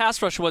 Well, their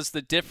pass rush was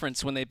the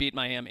difference when they beat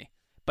Miami.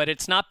 but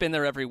it's not been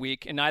there every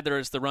week, and neither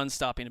is the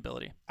run-stopping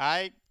ability.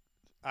 I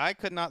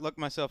could not look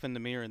myself in the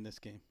mirror in this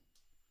game.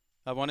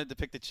 I wanted to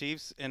pick the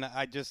Chiefs, and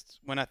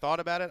when I thought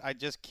about it, I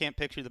just can't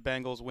picture the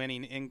Bengals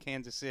winning in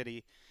Kansas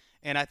City.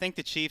 And I think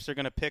the Chiefs are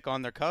going to pick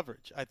on their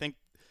coverage. I think,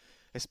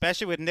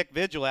 especially with Nick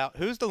Vigil out,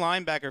 who's the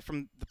linebacker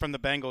from the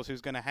Bengals who's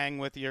going to hang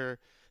with your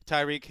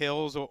Tyreek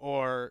Hills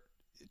or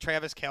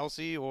Travis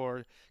Kelce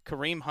or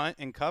Kareem Hunt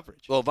in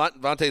coverage? Well,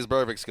 Vontaze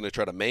Burfict's going to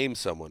try to maim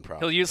someone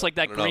probably. He'll use like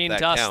that green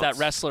dust that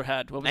wrestler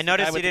had. I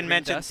noticed he didn't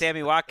mention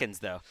Sammy Watkins,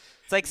 though.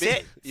 It's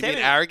like you mean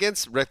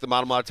arrogance? Rick the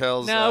Model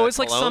Martell's No, it was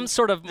like cologne? some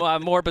sort of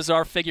more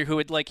bizarre figure who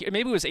would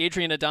maybe it was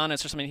Adrian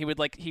Adonis or something.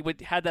 He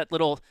would had that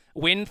little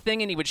wind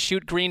thing and he would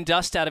shoot green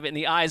dust out of it in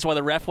the eyes while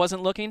the ref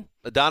wasn't looking.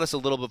 Adonis a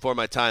little before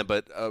my time,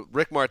 but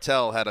Rick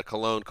Martell had a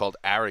cologne called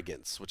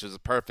Arrogance, which is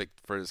perfect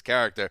for his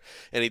character.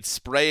 And he'd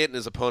spray it in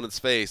his opponent's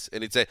face,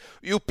 and he'd say,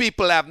 "You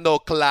people have no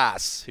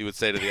class," he would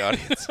say to the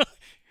audience.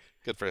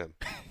 Good for him.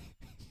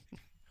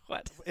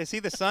 What? Is he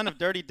the son of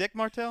Dirty Dick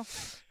Martell?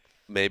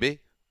 Maybe.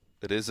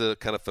 It is a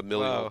kind of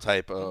familial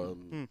type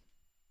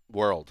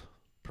world,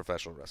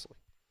 professional wrestling.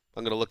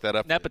 I'm going to look that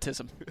up.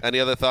 Nepotism. Any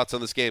other thoughts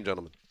on this game,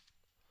 gentlemen?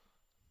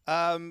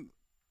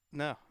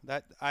 No.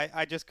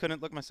 I just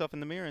couldn't look myself in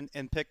the mirror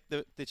and pick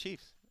the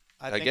Chiefs.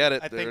 I get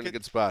it. They're in a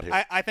good spot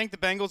here. I think the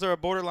Bengals are a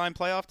borderline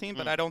playoff team,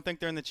 but I don't think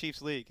they're in the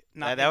Chiefs league.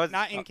 Not in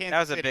Kansas City. That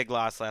was a big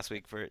loss last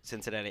week for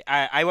Cincinnati.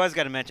 I was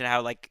going to mention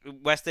how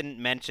Wes didn't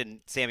mention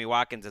Sammy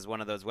Watkins as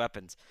one of those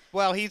weapons.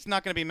 Well, he's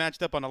not going to be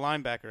matched up on a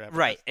linebacker ever.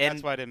 Right.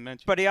 That's why I didn't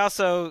mention. But he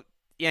also,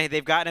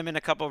 they've gotten him in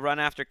a couple run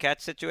after catch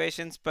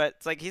situations, but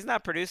it's like he's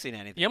not producing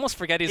anything. You almost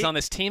forget he's on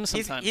this team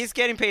sometimes. He's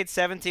getting paid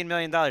 $17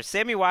 million.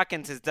 Sammy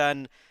Watkins has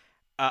done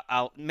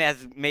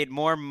has made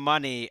more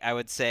money, I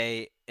would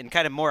say, and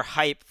kind of more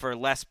hype for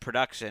less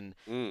production.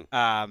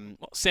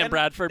 Sam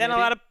Bradford than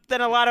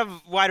a lot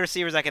of wide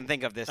receivers I can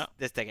think of this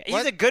decade.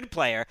 He's a good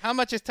player. How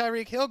much is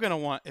Tyreek Hill going to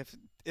want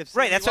if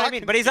right, that's what I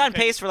mean. But he's on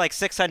pace for like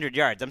 600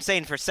 yards. I'm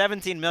saying for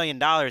 $17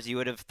 million, you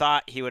would have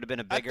thought he would have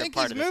been a bigger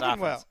part of this offense.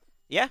 Well.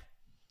 Yeah.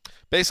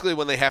 Basically,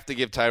 when they have to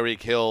give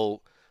Tyreek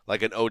Hill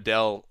like an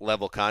Odell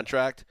level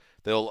contract,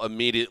 they'll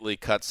immediately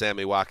cut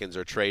Sammy Watkins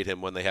or trade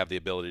him when they have the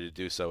ability to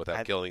do so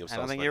without killing themselves.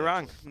 I don't think you're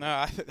wrong. No,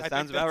 I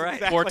sounds about right.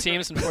 Exactly 4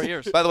 teams in 4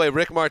 years. By the way,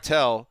 Rick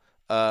Martell,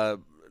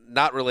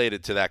 not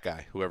related to that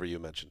guy, whoever you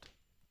mentioned.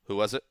 Who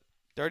was it?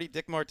 Dirty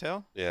Dick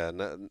Martell? Yeah,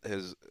 no,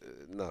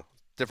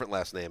 different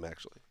last name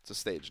actually. It's a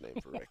stage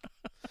name for Rick.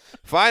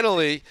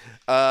 Finally,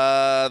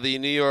 the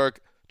New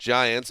York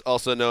Giants,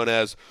 also known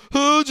as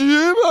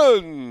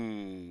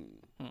G-Men,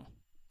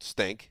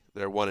 stink.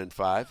 They're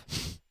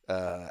 1-5.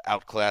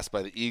 Outclassed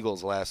by the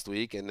Eagles last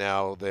week, and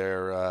now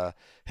they're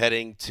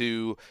heading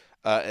to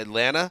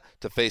Atlanta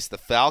to face the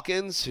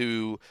Falcons,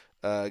 who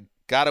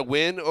got a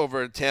win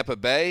over Tampa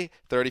Bay,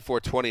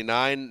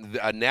 34-29.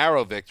 A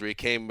narrow victory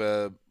came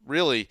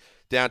really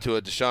down to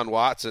a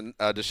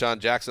Deshaun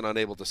Jackson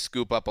unable to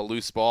scoop up a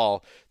loose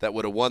ball that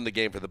would have won the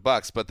game for the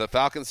Bucs. But the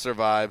Falcons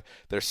survive.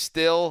 They're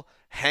still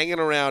hanging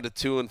around at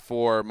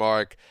 2-4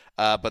 mark.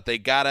 But they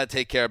got to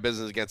take care of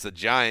business against the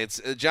Giants.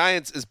 The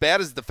Giants, as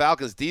bad as the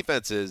Falcons'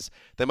 defense is,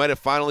 they might have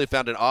finally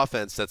found an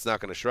offense that's not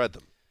going to shred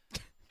them.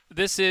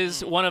 This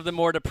is one of the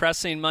more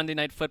depressing Monday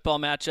Night Football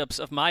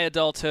matchups of my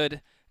adulthood,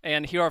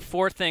 and here are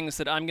 4 things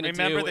that I'm going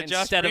to do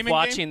instead of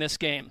watching this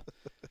game.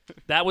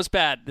 That was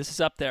bad. This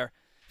is up there.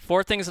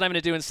 4 things that I'm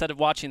going to do instead of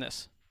watching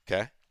this.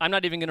 Okay. I'm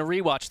not even going to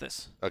rewatch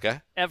this.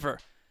 Okay. Ever.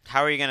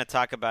 How are you going to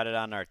talk about it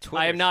on our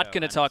Twitter? I am not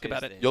going to talk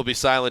about it. You'll be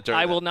silent during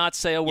I will not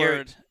say a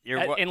word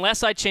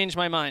unless I change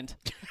my mind.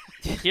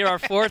 Here are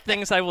 4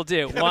 things I will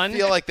do. One, I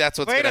feel like that's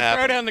what's going to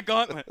happen. Throw down the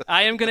gauntlet.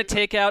 I am going to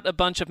take out a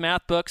bunch of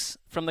math books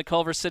from the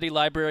Culver City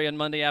Library on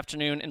Monday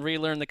afternoon and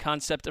relearn the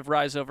concept of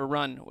rise over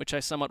run, which I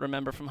somewhat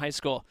remember from high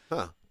school.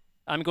 Huh.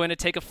 I'm going to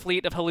take a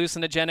fleet of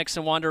hallucinogenics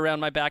and wander around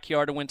my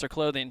backyard in winter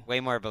clothing. Way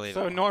more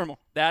believable. So normal.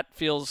 That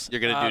feels...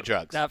 You're going to do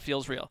drugs. That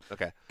feels real.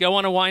 Okay. Go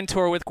on a wine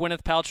tour with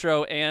Gwyneth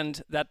Paltrow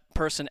and that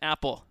person,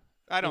 Apple.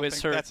 I don't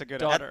think that's a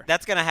good idea.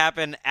 That's going to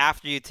happen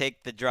after you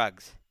take the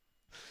drugs.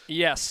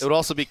 Yes. It would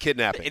also be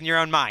kidnapping. In your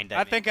own mind.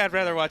 I think I'd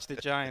rather watch the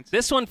Giants.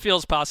 This one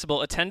feels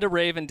possible. Attend a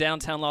rave in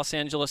downtown Los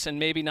Angeles and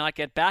maybe not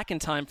get back in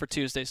time for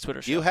Tuesday's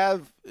Twitter show. You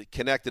have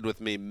connected with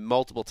me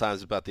multiple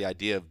times about the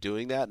idea of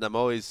doing that, and I'm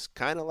always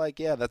kind of like,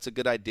 yeah, that's a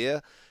good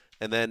idea.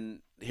 And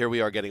then here we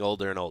are getting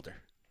older and older.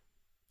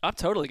 I'm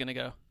totally going to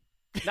go.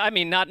 I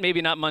mean,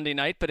 maybe not Monday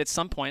night, but at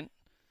some point.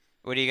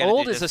 What are you going to do?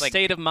 Old is a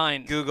state of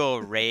mind.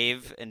 Google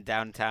rave in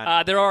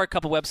downtown? There are a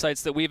couple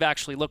websites that we've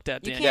actually looked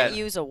at, Dan. You can't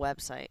use a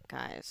website,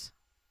 guys.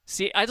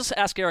 See, I just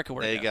ask Erica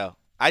where to go.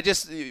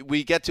 There you go.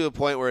 We get to a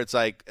point where it's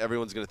like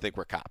everyone's going to think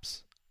we're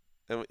cops.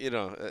 And,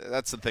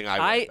 that's the thing I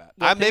worry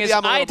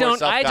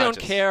about. I don't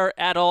care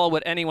at all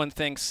what anyone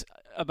thinks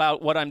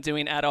about what I'm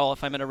doing at all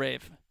if I'm in a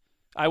rave.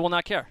 I will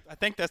not care. I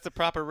think that's the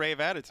proper rave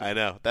attitude. I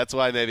know. That's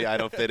why maybe I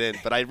don't fit in,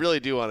 but I really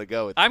do want to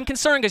go with I'm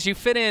concerned because you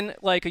fit in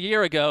like a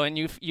year ago, and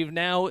you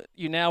now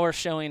are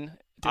showing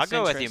disinterest. I'll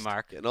go with you,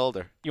 Mark. Getting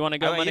older. You want to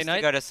go Monday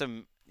night?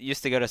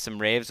 Used to go to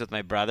some raves with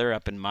my brother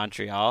up in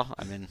Montreal.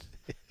 I mean,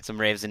 Some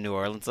raves in New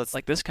Orleans. Let's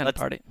Like this kind of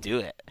party. Do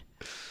it.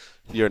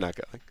 You're not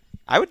going.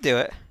 I would do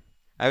it.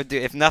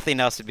 If nothing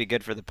else, it'd be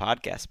good for the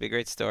podcast. It'd be a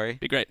great story.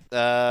 Be great.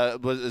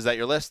 Is that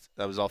your list?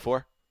 That was all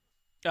 4?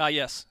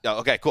 Yes. Oh,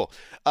 okay, cool.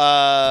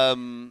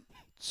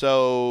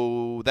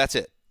 So that's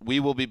it. We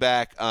will be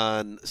back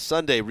on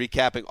Sunday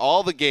recapping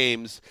all the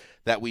games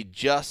that we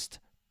just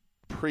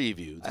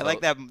previewed. I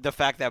like that the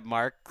fact that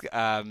Mark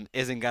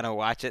isn't going to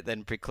watch it,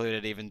 then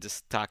precluded even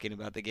just talking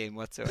about the game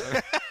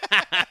whatsoever.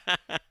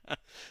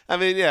 I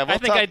mean, yeah. I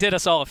think I did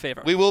us all a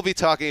favor. We will be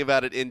talking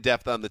about it in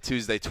depth on the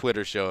Tuesday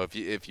Twitter show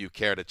if you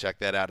care to check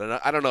that out. And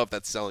I don't know if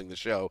that's selling the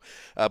show,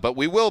 but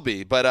we will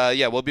be. But,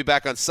 yeah, we'll be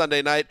back on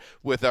Sunday night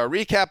with our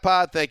recap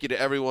pod. Thank you to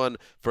everyone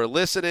for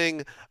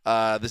listening.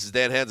 This is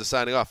Dan Hansa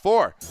signing off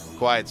for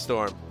Quiet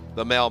Storm,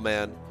 the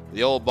mailman,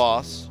 the old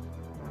boss,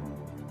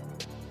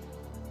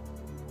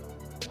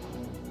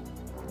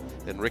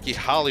 and Ricky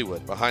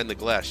Hollywood behind the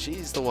glass.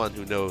 She's the one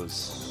who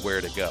knows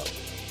where to go.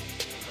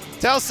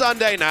 Till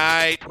Sunday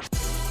night.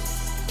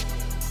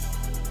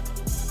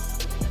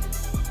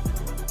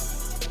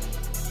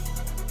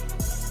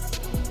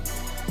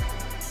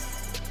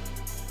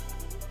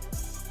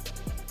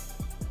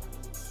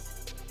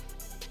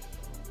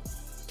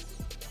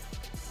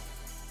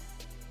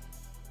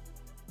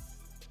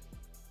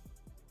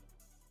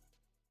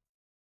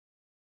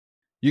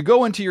 You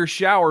go into your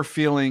shower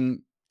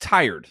feeling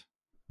tired,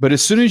 but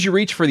as soon as you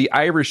reach for the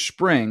Irish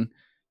Spring,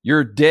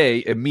 your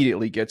day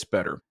immediately gets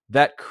better.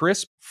 That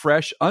crisp,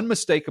 fresh,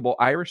 unmistakable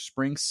Irish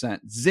Spring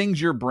scent zings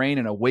your brain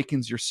and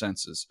awakens your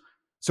senses.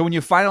 So when you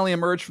finally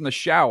emerge from the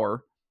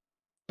shower,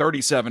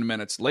 37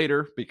 minutes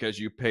later, because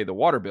you pay the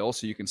water bill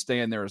so you can stay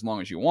in there as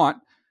long as you want,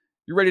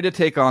 you're ready to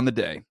take on the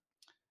day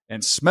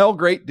and smell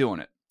great doing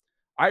it.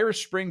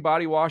 Irish Spring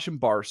Body Wash and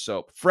Bar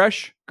Soap.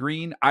 Fresh,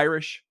 green,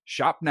 Irish.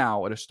 Shop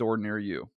now at a store near you.